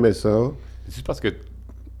vraiment aimé ça. C'est juste parce que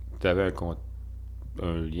t'avais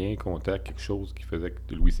un lien, contact, quelque chose qui faisait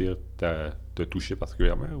que Louis Cyr t'a touché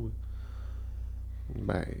particulièrement? Ou...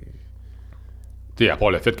 Ben, tu sais, à part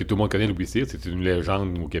le fait que tout le monde connaît Louis Cyr, c'est une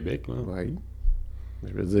légende au Québec. Là. oui.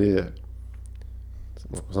 Je veux dire,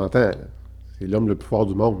 on s'entend, là. C'est l'homme le plus fort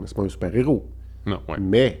du monde, mais c'est pas un super-héros. Non, ouais.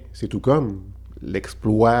 Mais c'est tout comme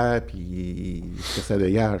l'exploit, puis ce que ça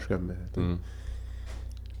dégage. Comme,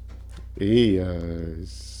 Et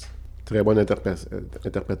très bonne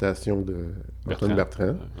interprétation de Antoine Bertrand.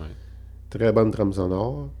 Ouais. Très bonne trame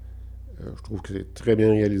sonore. Je trouve que c'est très bien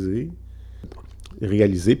réalisé.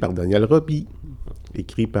 Réalisé par Daniel Roby.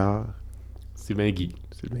 Écrit par Sylvain Guy.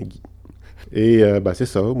 Sylvain Guy. Et c'est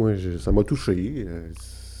ça, moi, ça m'a touché.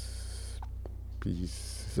 Puis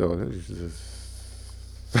c'est ça. Là,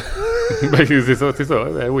 Ben, c'est ça.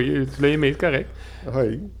 Ben oui, tu l'as aimé, c'est correct.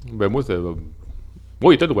 oui. Ben moi, c'est...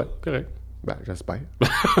 Oui, t'as le droit, correct. Ben, j'espère.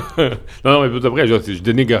 Non, mais pour de vrai, je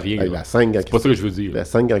dénigre rien. Hey, là. la scène, C'est pas ça que je veux dire. la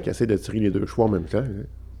scène quand il essaie de tirer les deux choix en même temps,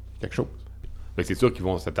 quelque chose. Ben, c'est sûr qu'ils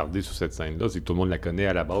vont s'attarder sur cette scène-là. C'est que tout le monde la connaît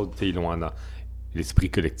à la base. Tu sais, ils l'ont en l'esprit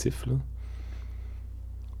collectif, là.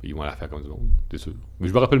 Puis ils vont la faire comme du monde, c'est sûr. Mais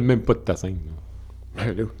je me rappelle même pas de ta scène. Là.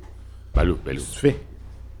 Ben là, Ben là. qu'est-ce que tu fais?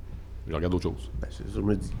 Je regarde autre chose. Ben, c'est ça, je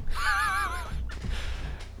me dis.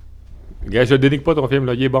 Gars, je dénigre pas ton film,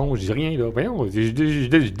 là. Il est bon, je dis rien, là. Voyons,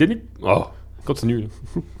 je dénigre. Oh, continue,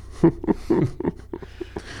 là.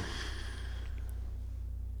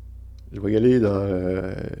 Je vais y aller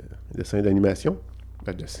dans dessin d'animation.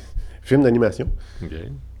 Ben, film d'animation. OK.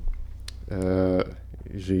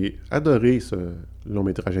 J'ai adoré ce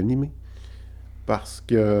long-métrage animé parce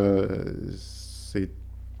que c'est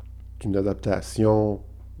une adaptation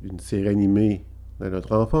d'une série animée de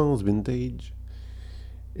notre enfance, vintage.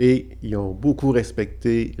 Et ils ont beaucoup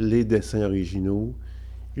respecté les dessins originaux.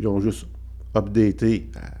 Ils l'ont juste updaté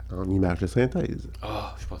en images de synthèse.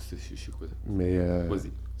 Ah, je pense que je sais quoi ça. Mais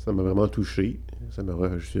Vas-y. ça m'a vraiment touché.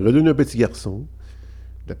 Je suis redevenu un petit garçon.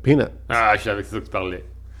 De Peanut. Ah, je savais que c'est ça que tu parlais.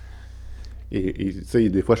 Et tu sais,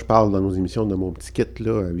 des fois, je parle dans nos émissions de mon petit kit,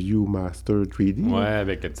 là, Viewmaster 3D. Ouais, là.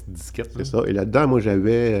 avec la petite disquette. C'est ça. Et là-dedans, moi,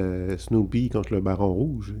 j'avais Snoopy contre le Baron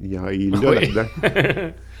Rouge. Il est là, Oui.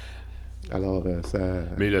 là-dedans. Alors, ça...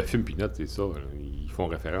 Mais le film Peanut, c'est ça. Là. Ils font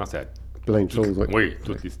référence à Plein de choses, oui. oui,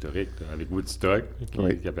 tout l'historique, là, avec Woodstock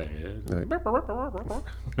Oui. qui apparaît. Ouais.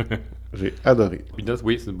 J'ai adoré. Peanut,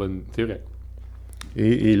 oui, c'est une bonne. C'est vrai.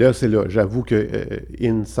 Et là, c'est là. J'avoue que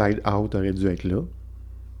Inside Out aurait dû être là.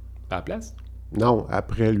 À la place? Non,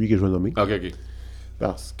 après lui que je vais nommer. Ok.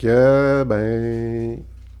 Parce que, ben,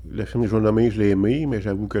 le film que je vais nommer, je l'ai aimé, mais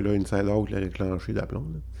j'avoue que là, Inside Out l'a déclenché d'aplomb.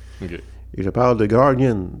 Là. Ok. Et je parle de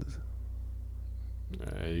Guardians.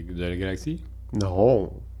 De la galaxie?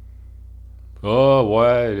 Non. Ah,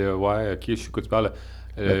 ouais, ouais, ok, je sais quoi tu parles.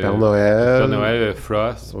 Le Père Noël. Le Père Noël,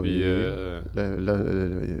 Frost, Oui. puis.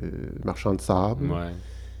 Le marchand de sable. Ouais.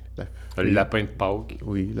 La Le fée- lapin de Pâques.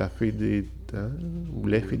 Oui, la fée des dents. Ou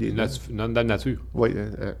les fées des dents. Non, Dame Nature. Oui,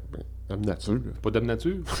 Dame Nature. Pas Dame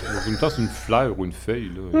Nature. En même temps, c'est une fleur ou une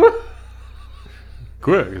feuille, là.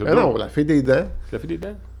 Quoi? Ah non, la fée des dents. Ça fait des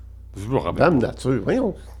dents? Je me rappelle. Dame Nature.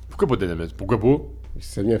 Voyons. Pourquoi pas Dame Nature? Pourquoi pas?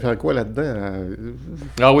 Ça vient faire quoi là-dedans?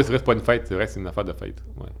 Ah oui, c'est vrai, c'est pas une fête. C'est vrai, c'est une affaire de fête.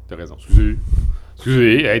 Ouais, t'as raison.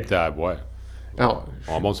 Excusez, hey, t'as à boire. Non,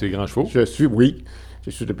 On monte sur les grands chevaux. je suis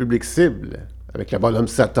le public cible. Avec le bonhomme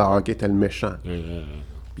Sator qui était le méchant.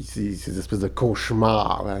 Puis ces espèces de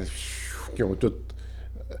cauchemars là, qui ont tout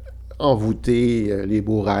envoûté les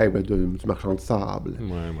beaux rêves du marchand de sable.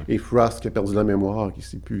 Ouais. Et Frost qui a perdu la mémoire, qui ne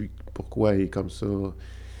sait plus pourquoi il est comme ça.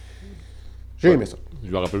 J'ai aimé ça. Je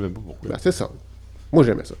me rappelle même pas pourquoi. Ben, c'est ça. Moi,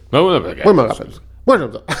 j'aimais ça. Non, non, Moi, je me rappelle ça. Moi,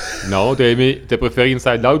 j'aime ça. Non, t'as préféré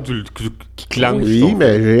Inside Out qui clenche. Oui,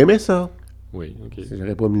 mais j'ai aimé ça. Oui, ok.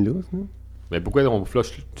 J'aurais pas mis là, sinon. Mais pourquoi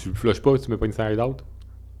tu le flushes pas si tu mets pas Inside Out?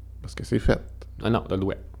 Parce que c'est fait. Ah non, t'as le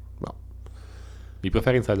droit. Bon. Mais il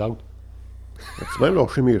préfère Inside Out. Tu même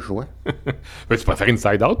lâché mes choix. Ben, tu préfères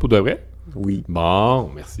Inside Out pour de vrai? Oui. Bon,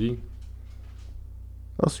 merci.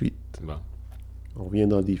 Ensuite, Bon. on revient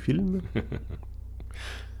dans des films.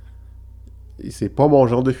 Et c'est pas mon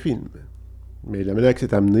genre de film. Mais la manière que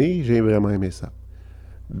c'est amené, j'ai vraiment aimé ça.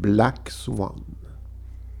 Black Swan.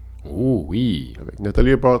 Oh oui. Avec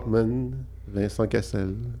Nathalie Portman, Vincent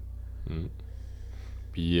Cassel.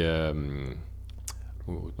 Puis,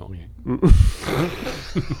 oh, non, rien.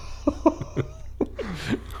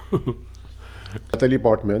 Nathalie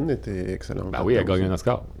Portman était excellente. Ben oui, elle a gagné un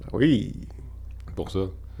Oscar Oui. pour ça.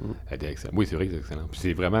 Elle était excellente. Oui, c'est vrai que c'est excellent. Puis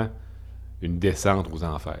c'est vraiment une descente aux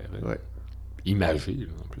enfers. Là. Ouais. Imagée, là,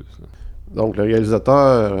 en plus. Là. Donc, le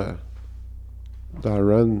réalisateur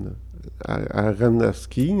Darren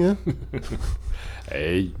Aronofsky, hein?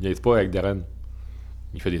 Hey, il n'est pas avec Darren.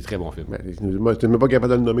 Il fait des très bons films. Ben, tu n'es même pas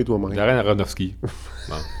capable de le nommer toi-même. Darren Aronofsky.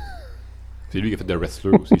 Bon. C'est lui qui a fait The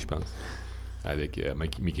Wrestler aussi, je pense. Avec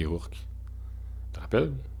Mickey Rourke. Tu te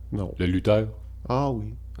rappelles? Non. Le lutteur. Ah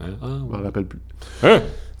oui. Hein? Ah, Je ouais. m'en rappelle plus. Hein?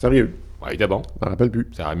 Sérieux. Ouais, il était bon. Je m'en rappelle plus.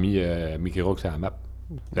 Ça a mis Mickey Rourke sur la map.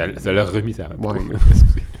 Ça l'a remis sur la map. Ouais.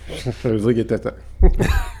 Excusez. Ça veut dire qu'il était temps.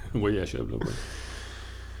 Oui, il achève, là. Ouais.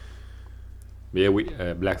 Mais oui,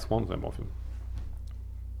 Black Swan, c'est un bon film.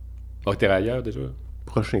 Ah, t'es ailleurs déjà?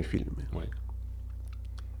 Prochain film. Ouais.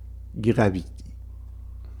 Gravity.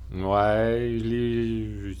 Ouais,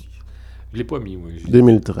 je l'ai pas mis, moi.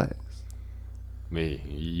 2013. Mais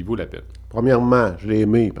il vaut la peine. Premièrement, je l'ai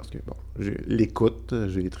aimé parce que, bon, l'écoute,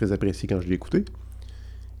 j'ai très apprécié quand je l'ai écouté.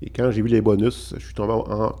 Et quand j'ai vu les bonus, je suis tombé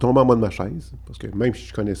en bas de ma chaise. Parce que même si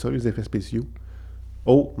je connais ça, les effets spéciaux,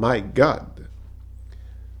 oh my God!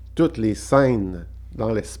 Toutes les scènes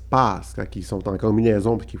dans l'espace, quand ils sont en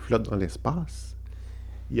combinaison et qu'ils flottent dans l'espace,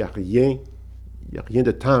 il n'y a rien. Il n'y a rien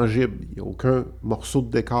de tangible. Il n'y a aucun morceau de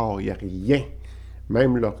décor. Il n'y a rien.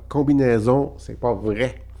 Même leur combinaison, c'est pas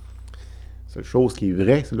vrai. La seule chose qui est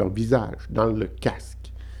vraie, c'est leur visage, dans le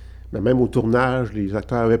casque. Mais même au tournage, les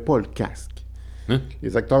acteurs n'avaient pas le casque. Hein?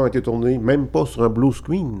 Les acteurs ont été tournés, même pas sur un blue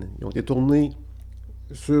screen. Ils ont été tournés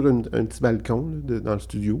sur un petit balcon là, dans le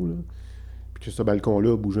studio. Là. Puis que ce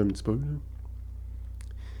balcon-là bougeait un petit peu. Là.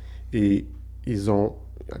 Et ils ont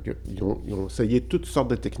essayé toutes sortes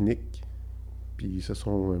de techniques. Puis ils se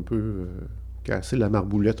sont un peu cassé la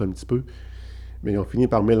marboulette un petit peu. Mais ils ont fini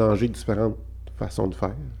par mélanger différentes façons de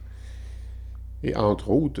faire. Et entre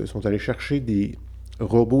autres, ils sont allés chercher des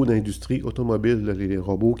robots d'industrie automobile, là, les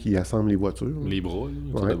robots qui assemblent les voitures. Les bras, là,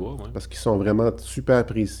 une sorte Ouais, de bras, ouais. parce qu'ils sont vraiment super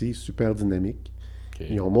précis, super dynamiques. Ok.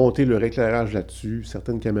 Ils ont monté leur éclairage là-dessus,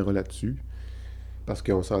 certaines caméras là-dessus. Parce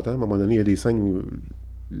qu'on s'entend, à un moment donné, il y a des scènes où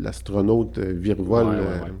l'astronaute virevolte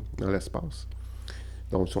Ouais. dans l'espace.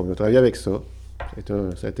 Donc, on a travaillé avec ça.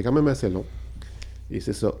 Ça a été quand même assez long. Et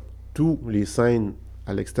c'est ça. Tous les scènes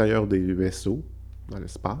à l'extérieur des vaisseaux, dans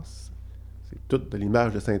l'espace, c'est toutes de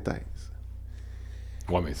l'image de synthèse.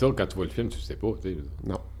 Ouais, mais ça, quand tu vois le film, tu le sais pas. Tu sais.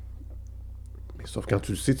 Non. Mais sauf quand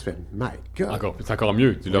tu le sais, tu fais « My God! » C'est encore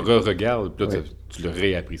mieux. Tu le re-regardes, puis là, Ouais. tu le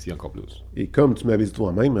réapprécies encore plus. Et comme tu m'avais dit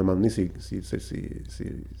toi-même, à un moment donné, c'est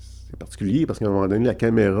particulier parce qu'à un moment donné, la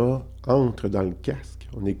caméra entre dans le casque.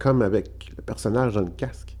 On est comme avec le personnage dans le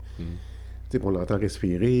casque. Mhm. Tu sais, on l'entend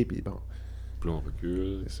respirer, puis bon. Plus on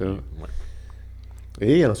recule. C'est ça. puis- ouais.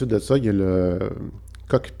 Et ensuite de ça, il y a le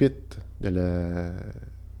cockpit de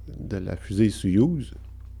la fusée Soyouz,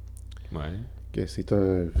 Ouais. que c'est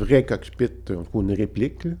un vrai cockpit, en tout cas une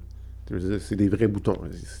réplique. Là. C'est des vrais boutons. Là.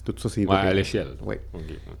 Tout ça, c'est Ouais, vrai. à l'échelle. Oui. Ok.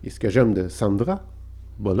 Et ce que j'aime de Sandra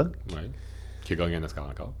Bullock, Ouais. Qui a gagné un Oscar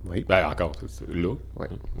encore. oui, Ben, encore, là. Ouais.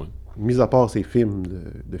 Ouais. mis à part ses films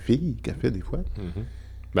de filles qu'elle fait des fois, Mhm.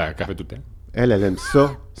 Ben, qu'elle fait tout le temps. elle aime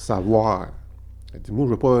ça, savoir. Elle dit, moi,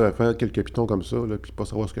 je veux pas faire quelques pitons comme ça, là, puis pas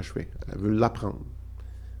savoir ce que je fais. Elle veut l'apprendre.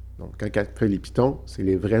 Donc, quand elle fait les pitons, c'est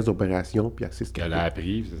les vraies opérations, puis elle sait ce qu'elle Qu'elle a fait.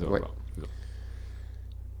 appris, c'est ça. Ouais. Bon, c'est ça.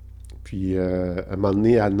 Puis, à un moment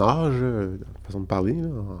donné, elle nage, façon de parler, là,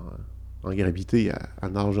 en gravité,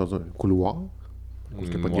 elle nage dans un couloir. Parce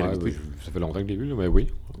qu'il n'y a pas de Ouais, gravité. ouais, ça fait longtemps que je l'ai vu, là, mais oui.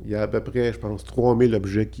 Il y a à peu près, je pense, 3000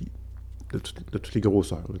 objets de toutes les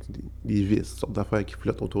grosseurs, là, des vis, sortes d'affaires qui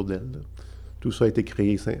flottent autour d'elle. Là. Tout ça a été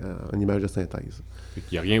créé en image de synthèse. Il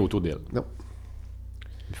n'y a rien autour d'elle. Non.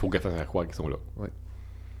 Il faut qu'elle fasse croire qu'ils sont là.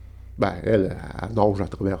 Ben, elle nage à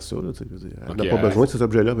travers ça. Là, tu sais, je veux dire. Elle n'a Ok, pas besoin de ces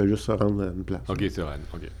objets-là, elle va juste se rendre à une place. Ok, c'est vrai.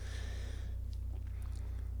 Ok.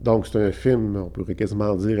 Donc, c'est un film, on pourrait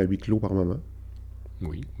quasiment dire, à huis clos par moment.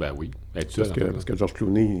 Oui, ben oui. Être Parce seul, que George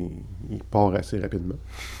Clooney, il part assez rapidement.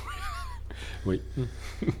 Oui.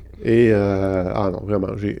 Et, non,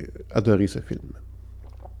 vraiment, j'ai adoré ce film.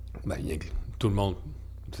 Ben, tout le monde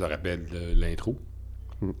se rappelle de l'intro.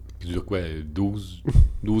 Qui dure quoi, 12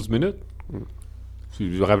 minutes? Je ne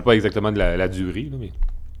me rappelle pas exactement de la durée, là, mais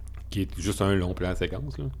qui est juste un long plan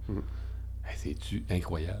séquence. Là. Hey, c'est-tu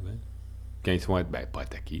incroyable, hein? Quand ils se font pas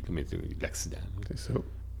attaqués, mais de l'accident. Là. C'est ça.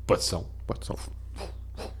 Pas de son. Pas de son.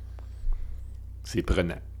 C'est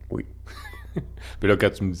prenant. Oui. Puis là, quand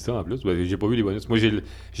tu me dis ça, en plus, ben, j'ai pas vu les bonus. Moi, j'ai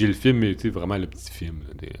le film, mais tu sais, vraiment le petit film.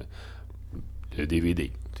 Là, le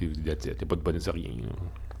DVD. T'as pas de bonus à rien.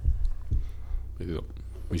 Là. C'est ça.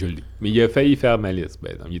 Mais je l'ai. Mais il a failli faire ma liste.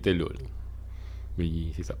 Ben, non, il était là. Mais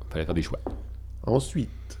c'est ça. Il fallait faire des choix.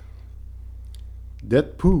 Ensuite,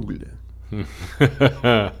 Deadpool.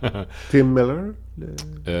 Tim Miller.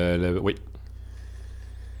 Oui.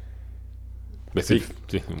 Ben, c'est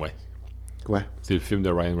ouais. Quoi? C'est le film de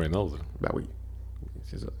Ryan Reynolds. Ben oui.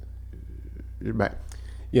 C'est ça. Ben,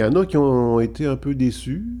 il y en a qui ont été un peu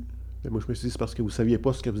déçus. Mais moi, je me suis dit, c'est parce que vous ne saviez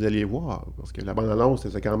pas ce que vous alliez voir. Parce que la bande-annonce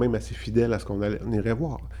était quand même assez fidèle à ce qu'on irait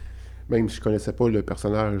voir. Même si je ne connaissais pas le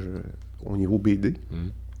personnage au niveau BD.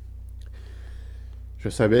 Je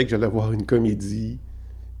savais que j'allais voir une comédie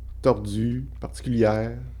tordue,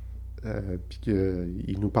 particulière, puis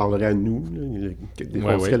qu'il nous parlerait à nous.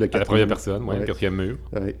 Là, Ouais. À la première personne, le quatrième mur.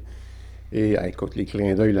 Ouais. Et écoute, les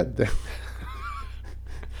clins d'œil là-dedans.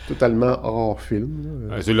 Totalement hors film.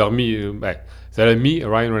 Là. Ça l'a mis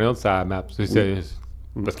Ryan Reynolds sur la map.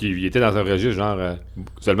 Parce qu'il était dans un registre genre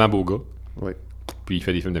seulement beau gars. Ouais. Puis il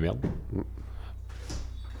fait des films de merde.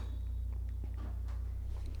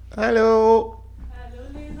 Allô?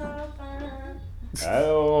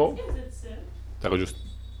 Allô? Vous êtes seul? T'aurais juste.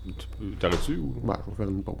 T'aurais-tu ou. Ouais, je vais faire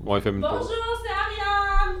une pause. Ouais, fais une pause. Bonjour, c'est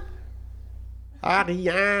Ariane!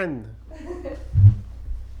 Ariane!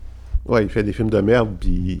 Ouais, il fait des films de merde,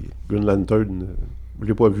 puis Green Lantern, je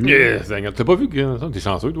l'ai pas vu. Yes! T'as pas vu que ça? T'es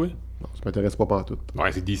chanceux, toi? Non, ça m'intéresse pas pantoute.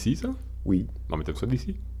 Ouais, c'est DC, ça? Oui, Non, mais t'as vu ça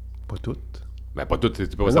DC? pas toutes. Ben, pas tout.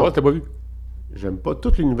 C'est pas Mais savoir non. si t'as pas vu. J'aime pas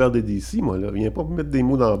tout l'univers de DC, moi, là. Viens pas me mettre des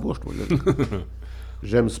mots dans la bouche, toi, là.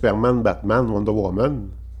 J'aime Superman, Batman, Wonder Woman.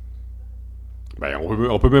 Ben,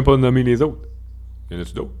 on peut même pas nommer les autres. Y en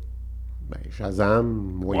a-tu d'autres? Ben, Shazam,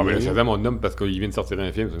 moyen. Ouais, ben, Shazam, on nomme parce qu'il vient de sortir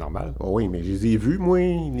un film, c'est normal. Ah oui, mais je les ai vus, moi,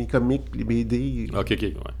 les comics, les BD. Ok,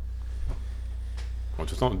 ouais. Bon, de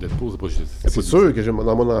toute façon, Deadpool, c'est pas juste. C'est sûr que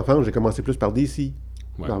dans mon enfance, j'ai commencé plus par DC.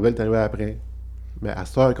 Ouais. Marvel est arrivé après. Mais à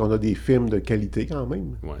ce heure qu'on a des films de qualité quand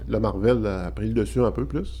même. Ouais. Le Marvel a pris le dessus un peu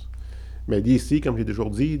plus. Mais DC, comme j'ai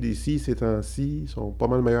toujours dit, DC ces temps-ci sont pas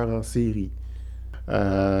mal meilleurs en série.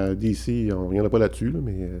 DC, on ne reviendra pas là-dessus, là,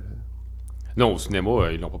 mais Non, au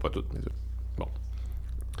cinéma, ils l'ont pas toutes. Bon.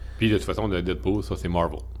 Puis de toute façon, Deadpool, ça, c'est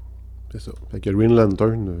Marvel. c'est ça. Fait que Green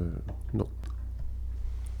Lantern, non.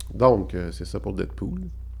 Donc, c'est ça pour Deadpool.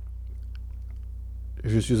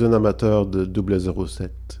 Je suis un amateur de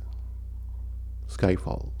 007.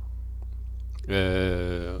 Skyfall.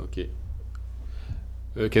 Ok.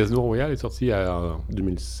 Casino Royale est sorti en.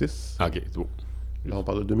 2006. Ah, ok, c'est beau. Là, on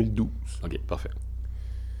parle de 2012. Ok, parfait.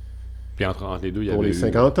 Puis entre les deux, il y avait. Pour les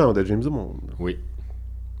 50 ans de James Bond. Oui.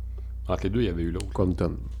 Entre les deux, il y avait eu l'autre,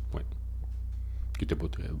 Quantum. qui était pas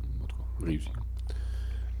très. En tout cas, réussi.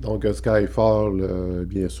 Donc, Skyfall,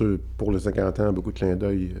 bien sûr, pour les 50 ans, beaucoup de clins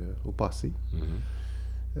d'œil au passé.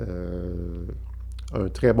 Mhm. Un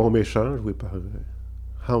très bon méchant, joué par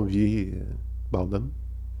Javier Bardem.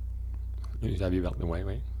 J'avais Bardem, ouais,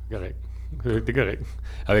 correct. T'es correct.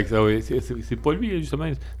 Avec ça, oui. C'est pas lui, justement.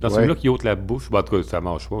 Dans Ouais. celui-là qui ôte la bouche. Ben, en tout cas, ça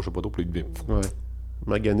mange pas, je sais pas trop plus de bien. Ouais.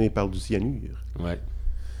 Magané par du cyanure. Ouais.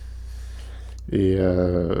 Et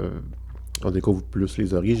on découvre plus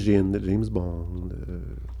les origines de James Bond.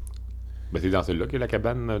 Ben, c'est dans celle-là qu'il y a la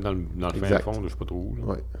cabane dans le fin Exact. fond, là, je sais pas trop où. Là.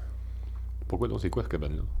 Ouais, Pourquoi donc? C'est quoi cette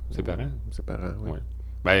cabane-là? Ses parents? ses parents, ouais. Ouais.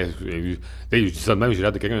 Ben, je dis ça de même, j'ai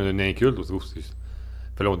l'air de quelqu'un d'un inculte. Ça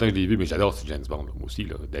fait longtemps que je l'ai vu, mais j'adore ce James Bond, là, moi aussi,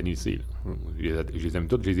 là. Danny C. Là. Je les aime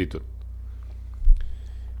toutes, je les ai toutes.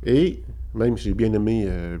 Et même j'ai bien aimé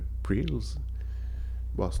Prills,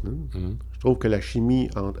 Brosnan. Mhm. Je trouve que la chimie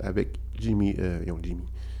avec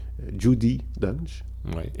Judi Dench,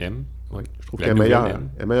 Ouais, M. ouais, je trouve La qu'elle est nouvelle meilleure. M.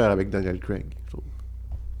 Elle est meilleure avec Daniel Craig. Je trouve.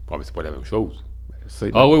 Ouais, mais c'est pas la même chose.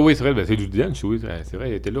 C'est- Ah oui, c'est vrai, ben, c'est Judy Dench, oui, c'est vrai,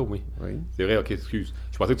 elle était là, oui. Oui. C'est vrai, ok, excuse.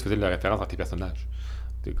 Je pensais que tu faisais de la référence entre tes personnages.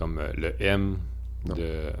 C'est comme le M Non.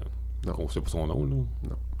 de. Non. On sait pas son nom, là.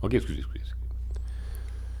 Non. Ok, excusez.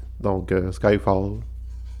 Donc, Skyfall.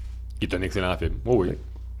 Qui est un excellent film. Oh oui. Oui.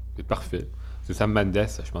 C'est parfait. C'est Sam Mendes,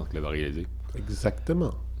 je pense, qui l'avait réalisé.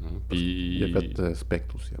 Exactement. Puis. Il a fait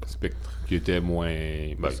Spectre aussi. après. Spectre, qui était moins.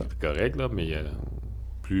 Ben, C'est ça. c'était correct, là, mais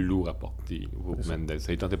plus lourd à porter. C'est ça. Mendes.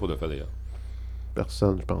 Ça, il tentait pas de le faire, d'ailleurs.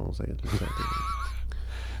 Personne, je pense.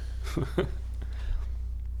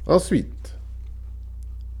 Ensuite,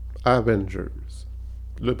 Avengers.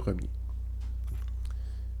 Le premier.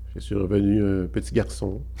 Je suis revenu un petit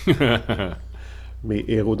garçon. Mes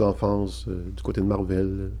héros d'enfance du côté de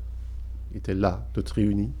Marvel étaient là, tous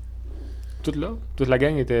réunis. Toute là? Toute la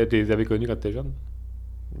gang, tu les avais connus quand tu étais jeune?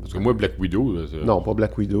 Parce que moi, Black Widow, là, c'est- Non, pas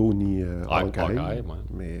Black Widow ni Hawkeye, Hawkeye, ouais.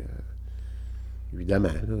 mais évidemment,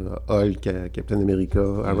 là, Hulk, Captain America,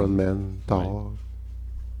 Iron Man, Thor.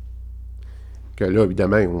 Que là,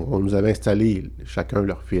 évidemment, on nous avait installé chacun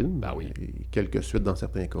leur film. Ben oui. Et quelques suites dans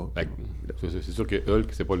certains cas. Ben, c'est sûr que Hulk,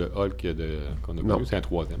 c'est pas le Hulk qu'on a Non. connu, c'est un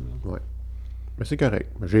troisième. là. Ouais. Mais c'est correct.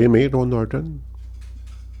 J'ai aimé Edward Norton.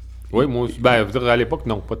 Oui, moi aussi. Ben, je veux dire, à l'époque,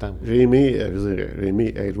 non, pas tant. J'ai aimé, j'ai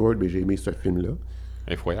aimé Edward, mais j'ai aimé ce film-là.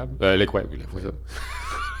 Incroyable. L'incroyable, oui, C'est l'incroyable. ça.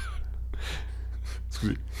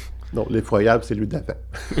 Excusez. Non, l'effroyable, c'est lui d'avant.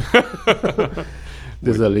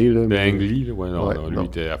 Désolé, là. Le Ang Lee, là, ouais, non, Ouais, non, lui, non, il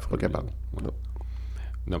était affreux. pas capable. Ouais. Non.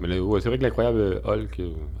 Non, mais ouais, c'est vrai que l'incroyable Hulk,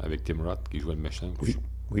 avec Tim Roth, qui jouait le méchant. Oui,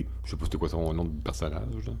 oui. Je sais pas c'était quoi son nom de personnage,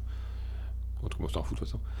 là. Autrement, on s'en fout, de toute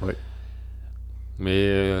façon. Oui.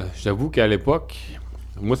 Mais j'avoue qu'à l'époque,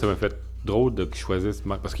 moi, ça m'a fait drôle de qu'ils choisissent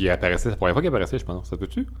Marc. Parce qu'il apparaissait, c'est la première fois qu'il apparaissait, je pense. Ça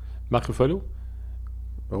peut-tu? Marc Ruffalo?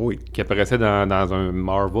 Ah oui, Qui apparaissait dans un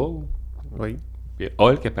Marvel. oui. Et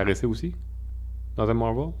Hulk apparaissait aussi dans un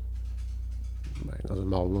Marvel. Ben, dans un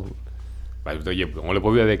Marvel. Ben, je veux dire, on l'a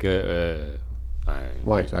pas vu avec.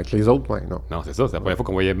 Ouais, avec les autres, ouais, non. Non, c'est ça, c'est la première fois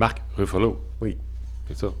qu'on voyait Marc Ruffalo. Oui.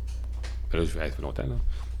 C'est ça. Ben là, ça fait longtemps, là.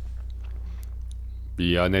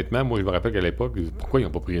 Puis honnêtement, moi, je me rappelle qu'à l'époque, pourquoi ils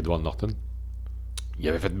n'ont pas pris Edward Norton? Il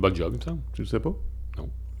avait fait de bon job, il me semble. Tu le sais pas?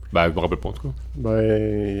 Ben, je me rappelle pas, en tout cas.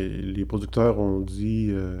 Ben, les producteurs ont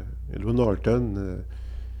dit Edward Norton,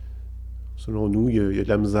 selon nous, il y a de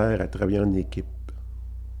la misère à travailler en équipe.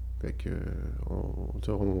 Fait que,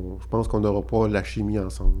 je pense qu'on n'aura pas la chimie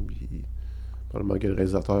ensemble. Puis, probablement que le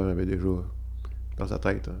réalisateur avait déjà dans sa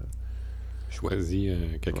tête. Choisi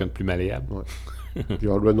quelqu'un de plus malléable. Ouais. Puis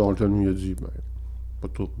Edward Norton lui a dit pas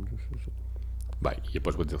de trouble. c'est ça. Ben, il n'a pas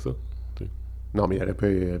le choix de dire ça. Non, mais il aurait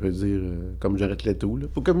pu dire comme Jared Leto, là.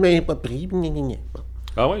 Faut que m'ait pas pris. Gna, gna, gna. Bon.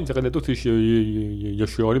 Ah ouais, Jared Leto, il a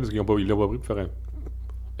chialé parce qu'il l'a pas pris pour faire un.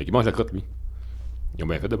 Fait qu'il mange la crotte, lui. Ils ont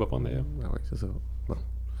bien fait de pas prendre d'ailleurs. Ah oui, c'est ça. Bon.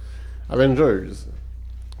 Avengers.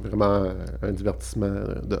 Vraiment un divertissement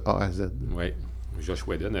de A à Z. Oui. Josh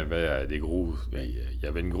Whedon avait des gros. Il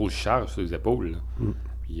avait une grosse charge sur les épaules. Là.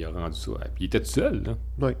 Puis il a rendu ça. Puis il était tout seul. Là.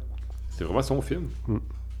 Oui. C'est vraiment son film.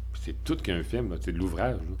 Puis c'est tout qu'un film. Là. C'est de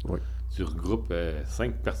l'ouvrage. Là. Oui. Tu regroupes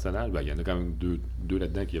 5 personnages. Ben, il y en a quand même deux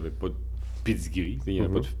là-dedans qui n'avaient pas de pedigree. Il n'y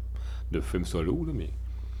avait pas de film solo. Là, mais.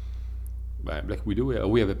 Ben, Black Widow,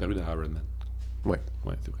 oui, il avait apparu dans Iron Man. Oui.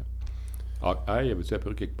 Oui, c'est vrai. Hawkeye, avait-tu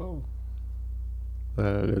apparu quelque part?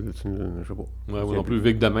 Je sais pas. Ouais, non plus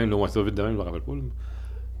vite de même, là, ça vite de même, je me rappelle pas. Là.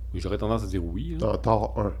 Mais j'aurais tendance à dire oui. Là. Dans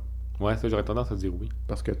Thor 1. Ouais, ça, j'aurais tendance à dire oui.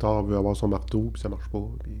 Parce que Thor veut avoir son marteau, puis ça marche pas.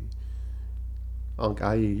 Puis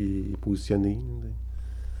Hawkeye est positionné.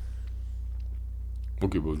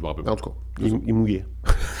 Ok, bon, je me rappelle pas. En tout cas, il mouillait.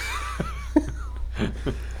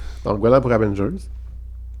 Donc voilà pour Avengers.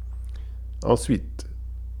 Ensuite,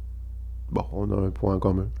 bon, on a un point en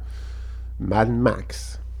commun. Mad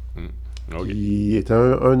Max. Ok. Qui est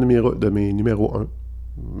un de mes numéros 1.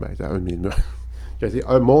 Ben, c'est un de mes numéros. Qui a été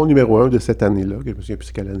mon numéro 1 de cette année-là, que je me souviens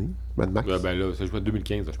plus quelle année. Mad Max. Ben là, ça jouait en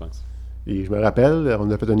 2015, là, je pense. Et je me rappelle, on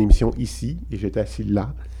a fait une émission ici, et j'étais assis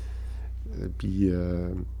là. Puis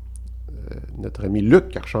notre ami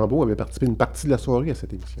Luc Archambault avait participé à une partie de la soirée à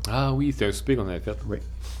cette émission. Ah oui, c'était un souper qu'on avait fait. Oui.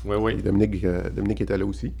 Oui, oui. Et Dominique était là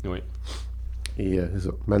aussi. Oui. Et c'est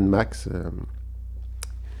ça, Mad Max,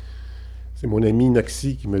 c'est mon ami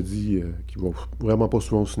Noxy qui me dit qu'il va vraiment pas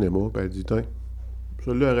souvent au cinéma. Puis elle dit, tiens,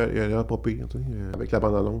 celui-là, il a l'air pas pire. Avec la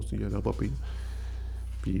bande-annonce, il a l'air pas pire.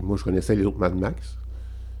 Puis moi, je connaissais les autres Mad Max.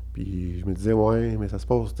 Puis je me disais, ouais, mais ça se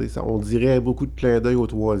passe, on dirait beaucoup de clin d'œil au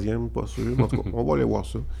troisième, pas sûr. Mais en tout cas, on va aller voir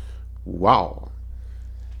ça. Wow!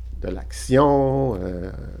 De l'action,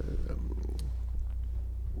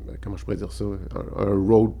 comment je pourrais dire ça? Un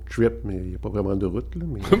road trip, mais il n'y a pas vraiment de route. Là,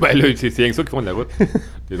 mais... Ben là, c'est rien que ça qui font de la route.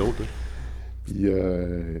 C'est d'autres. Puis,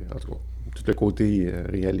 en tout cas, tout le côté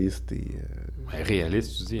réaliste et... Ben,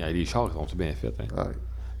 réaliste, tu dis. Les chars, ils sont-ils bien faits? Hein? Ouais.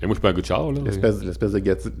 Et moi, je suis pas un goût de char, là. L'espèce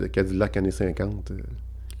de Cadillac années 50,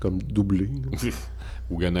 comme doublé.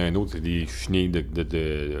 Ou il y en a un autre, c'est des chenilles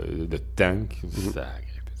de tank.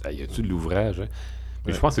 Ça, y a-tu de l'ouvrage? Hein?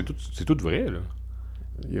 Mais je pense que c'est tout vrai, là.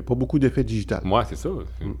 Il n'y a pas beaucoup d'effets digital. Moi, c'est ça.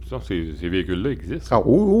 Ces véhicules-là existent. Ah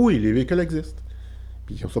oui, les véhicules existent.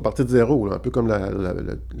 Puis ils sont partis de zéro, là, un peu comme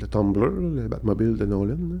le Tumbler, le Batmobile de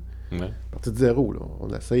Nolan. Là. Ouais. Parti de zéro, là. On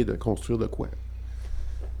essaye de construire de quoi.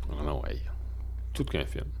 Non, ouais. Tout qu'un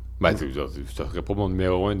film. Ben, ça serait pas mon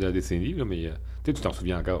numéro 1 de la décennie, là, mais tu t'en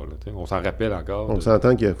souviens encore. Là, on s'en rappelle encore. On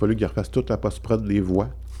s'entend qu'il a fallu qu'il refasse toute la post-prod des voix.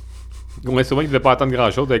 Ouais, souvent, il ne devait pas attendre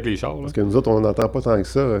grand-chose avec les chars. Là. Parce que nous autres, on n'entend pas tant que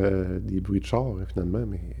ça des bruits de chars, finalement,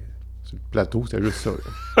 mais sur le plateau, c'était juste ça.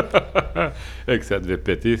 Et que ça devait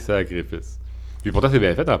péter, sacrifice. Puis pourtant, c'est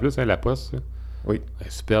bien fait en plus, hein, la poste. Là. Oui. Elle est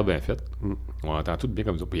super bien faite. On entend tout bien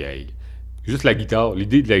comme ça. Puis, juste la guitare,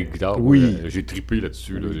 l'idée de la guitare. Oui. J'ai trippé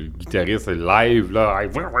là-dessus. Là. Le guitariste, live, là.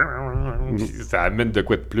 Ça amène de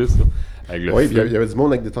quoi de plus. Là, avec le oui, puis il y avait du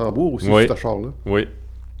monde avec des tambours aussi sur ce char-là. Oui.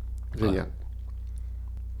 Génial.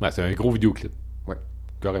 Ouais, c'est un gros vidéoclip. Ouais.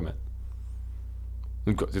 Carrément.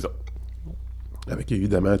 En tout cas, c'est ça. Avec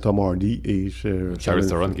évidemment Tom Hardy et Charlize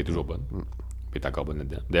Theron qui est toujours bonne. Puis elle est encore bonne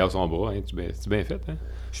là-dedans. D'ailleurs, son bras, hein, c'est bien fait. Hein?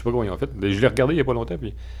 Je sais pas comment ils ont fait. Je l'ai regardé il y a pas longtemps.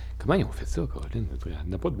 Puis comment ils ont fait ça, Caroline? Elle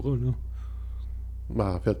n'a pas de bras, là.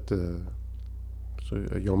 Ben, en fait,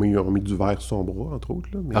 ils ont mis du verre sur son bras, entre autres.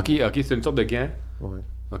 Là, mais... OK, c'est une sorte de gant. Ouais.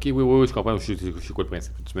 OK, oui, je comprends. Je sais quoi le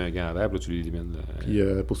principe. Tu mets un gant à verre, là, tu l'élimines. Puis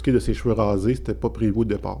pour ce qui est de ses cheveux rasés, c'était pas prévu au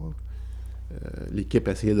départ. L'équipe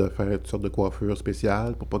essayait de faire toutes sortes de coiffures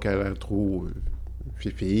spéciales pour pas qu'elle ait l'air trop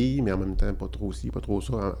fille, mais en même temps, pas trop ci, pas trop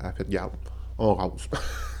ça. Elle a fait garde. On rase.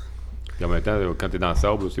 Puis en même temps, quand t'es dans le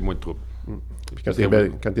sable, c'est moins de trouble. Puis quand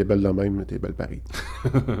t'es belle de même, t'es belle pareil.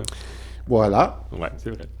 Voilà. Ouais,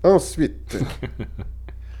 c'est vrai. Ensuite,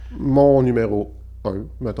 mon numéro 1,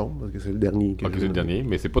 mettons, parce que c'est le dernier. OK, c'est le dernier,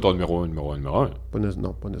 mais c'est pas ton numéro 1. Non, pas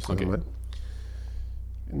nécessairement. Okay.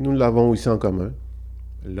 Nous l'avons ici en commun.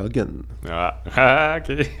 Logan. Ah,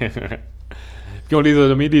 OK. Puis on les a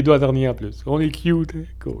nommés les deux derniers en plus. On est cute, hein?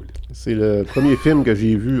 Cool. C'est le premier film que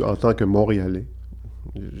j'ai vu en tant que Montréalais.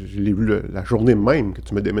 Je l'ai vu la journée même que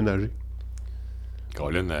tu m'as déménagé.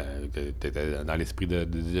 Colin, t'étais dans l'esprit de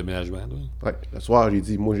déménagement, toi? Ouais, le soir, j'ai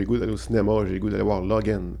dit, moi, j'ai le goût d'aller au cinéma, j'ai le goût d'aller voir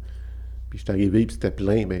Logan. Puis je suis arrivé, puis c'était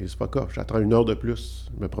plein, ben c'est pas grave, j'attends 1 heure de plus.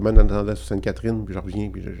 Je me promène dans la Sainte-Catherine, puis je reviens,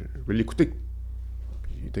 puis je vais l'écouter.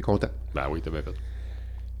 Puis j'étais content. Ben oui, t'as bien fait.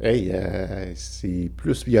 Hey, c'est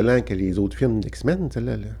plus violent que les autres films d'X-Men,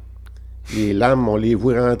 celle-là. Là. Les lames, on les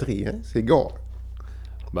voit rentrer, hein? C'est gore.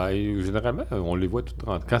 Ben, généralement, on les voit toutes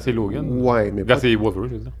rentrer. Quand c'est Logan. Ouais, mais Quand pas... c'est Wolverine,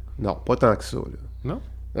 je veux dire. Non, pas tant que ça, là. Non?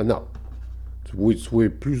 Non. Tu vois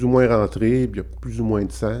plus ou moins rentrer, puis il y a plus ou moins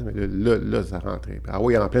de sang, mais là, ça rentrait. Ah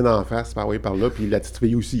oui, en plein en face, puis ah oui, par là, puis la petite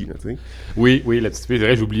fille aussi, là, tu sais. Oui, la petite fille, c'est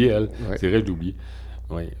vrai, j'ai oublié elle. Ouais. C'est vrai, j'ai oublié.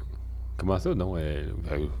 Oui. Comment ça, non?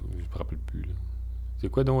 Je me rappelle plus, là. C'est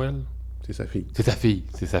quoi, non, elle? C'est sa fille. C'est sa fille.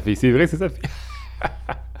 C'est vrai, c'est sa fille.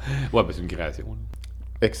 Ouais, ben c'est une création, là.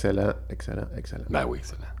 Excellent. Ben oui,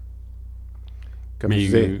 excellent. Comme Mais je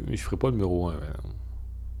disais, je ferai pas le numéro 1.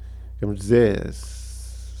 comme je disais,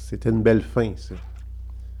 c'était une belle fin, ça.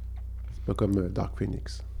 C'est pas comme Dark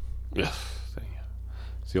Phoenix.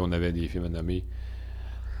 Si on avait des films à nommer.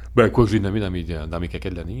 Ben, quoi que j'ai nommé dans mes caca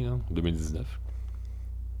de l'année, là, 2019.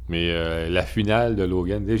 Mais la finale de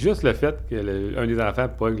Logan, c'est juste le fait qu'un des enfants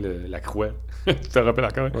pogne la croix. Tu te rappelles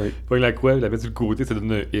encore? Oui. Pogne la croix, la met sur le côté, ça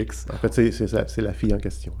donne un X. En fait, c'est la fille en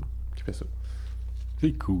question là, qui fait ça.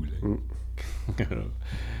 C'est cool. Hein?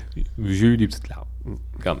 J'ai eu des petites larmes,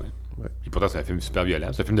 quand même. Ouais. Et pourtant, c'est un film super violent,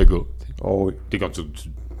 c'est un film de gars. Oh oui. Tu sais, quand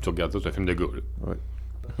tu regardes ça, c'est un film de gars. Là.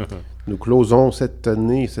 Ouais. Nous closons cette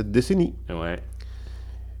année, cette décennie. Ouais.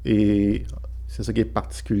 Et c'est ça qui est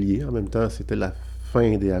particulier. En même temps, c'était la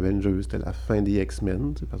fin des Avengers, c'était la fin des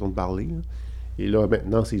X-Men, c'est une façon de parler. Là. Et là,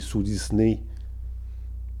 maintenant, c'est sous Disney.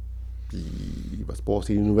 Puis il va se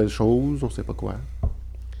passer une nouvelle chose, on sait pas quoi.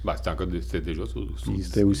 Ben, c'était déjà ça. Puis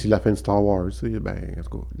c'était aussi la fin de Star Wars, tu sais, ben, en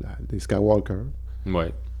tout cas, des Skywalker. Ouais.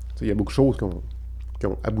 Tu sais, il y a beaucoup de choses qui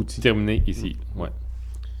ont abouti. Terminé ici. Ouais.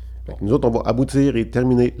 Fait que nous autres, on va aboutir et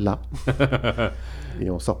terminer là. Et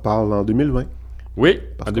on se reparle en 2020. Oui,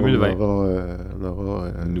 Parce en 2020. On aura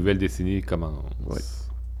Une nouvelle décennie commence. Ouais.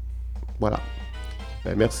 Voilà.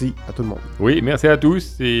 Ben, merci à tout le monde. Oui, merci à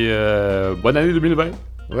tous et bonne année 2020.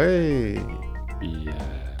 Ouais. Puis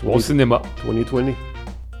au cinéma. 2020.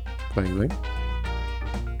 2020.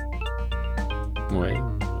 Ouais.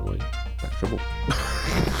 Ben, je sais pas.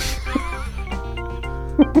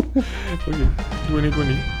 Ok. 2020.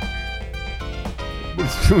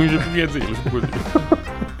 J'ai plus rien à dire. Je sais pas quoi dire.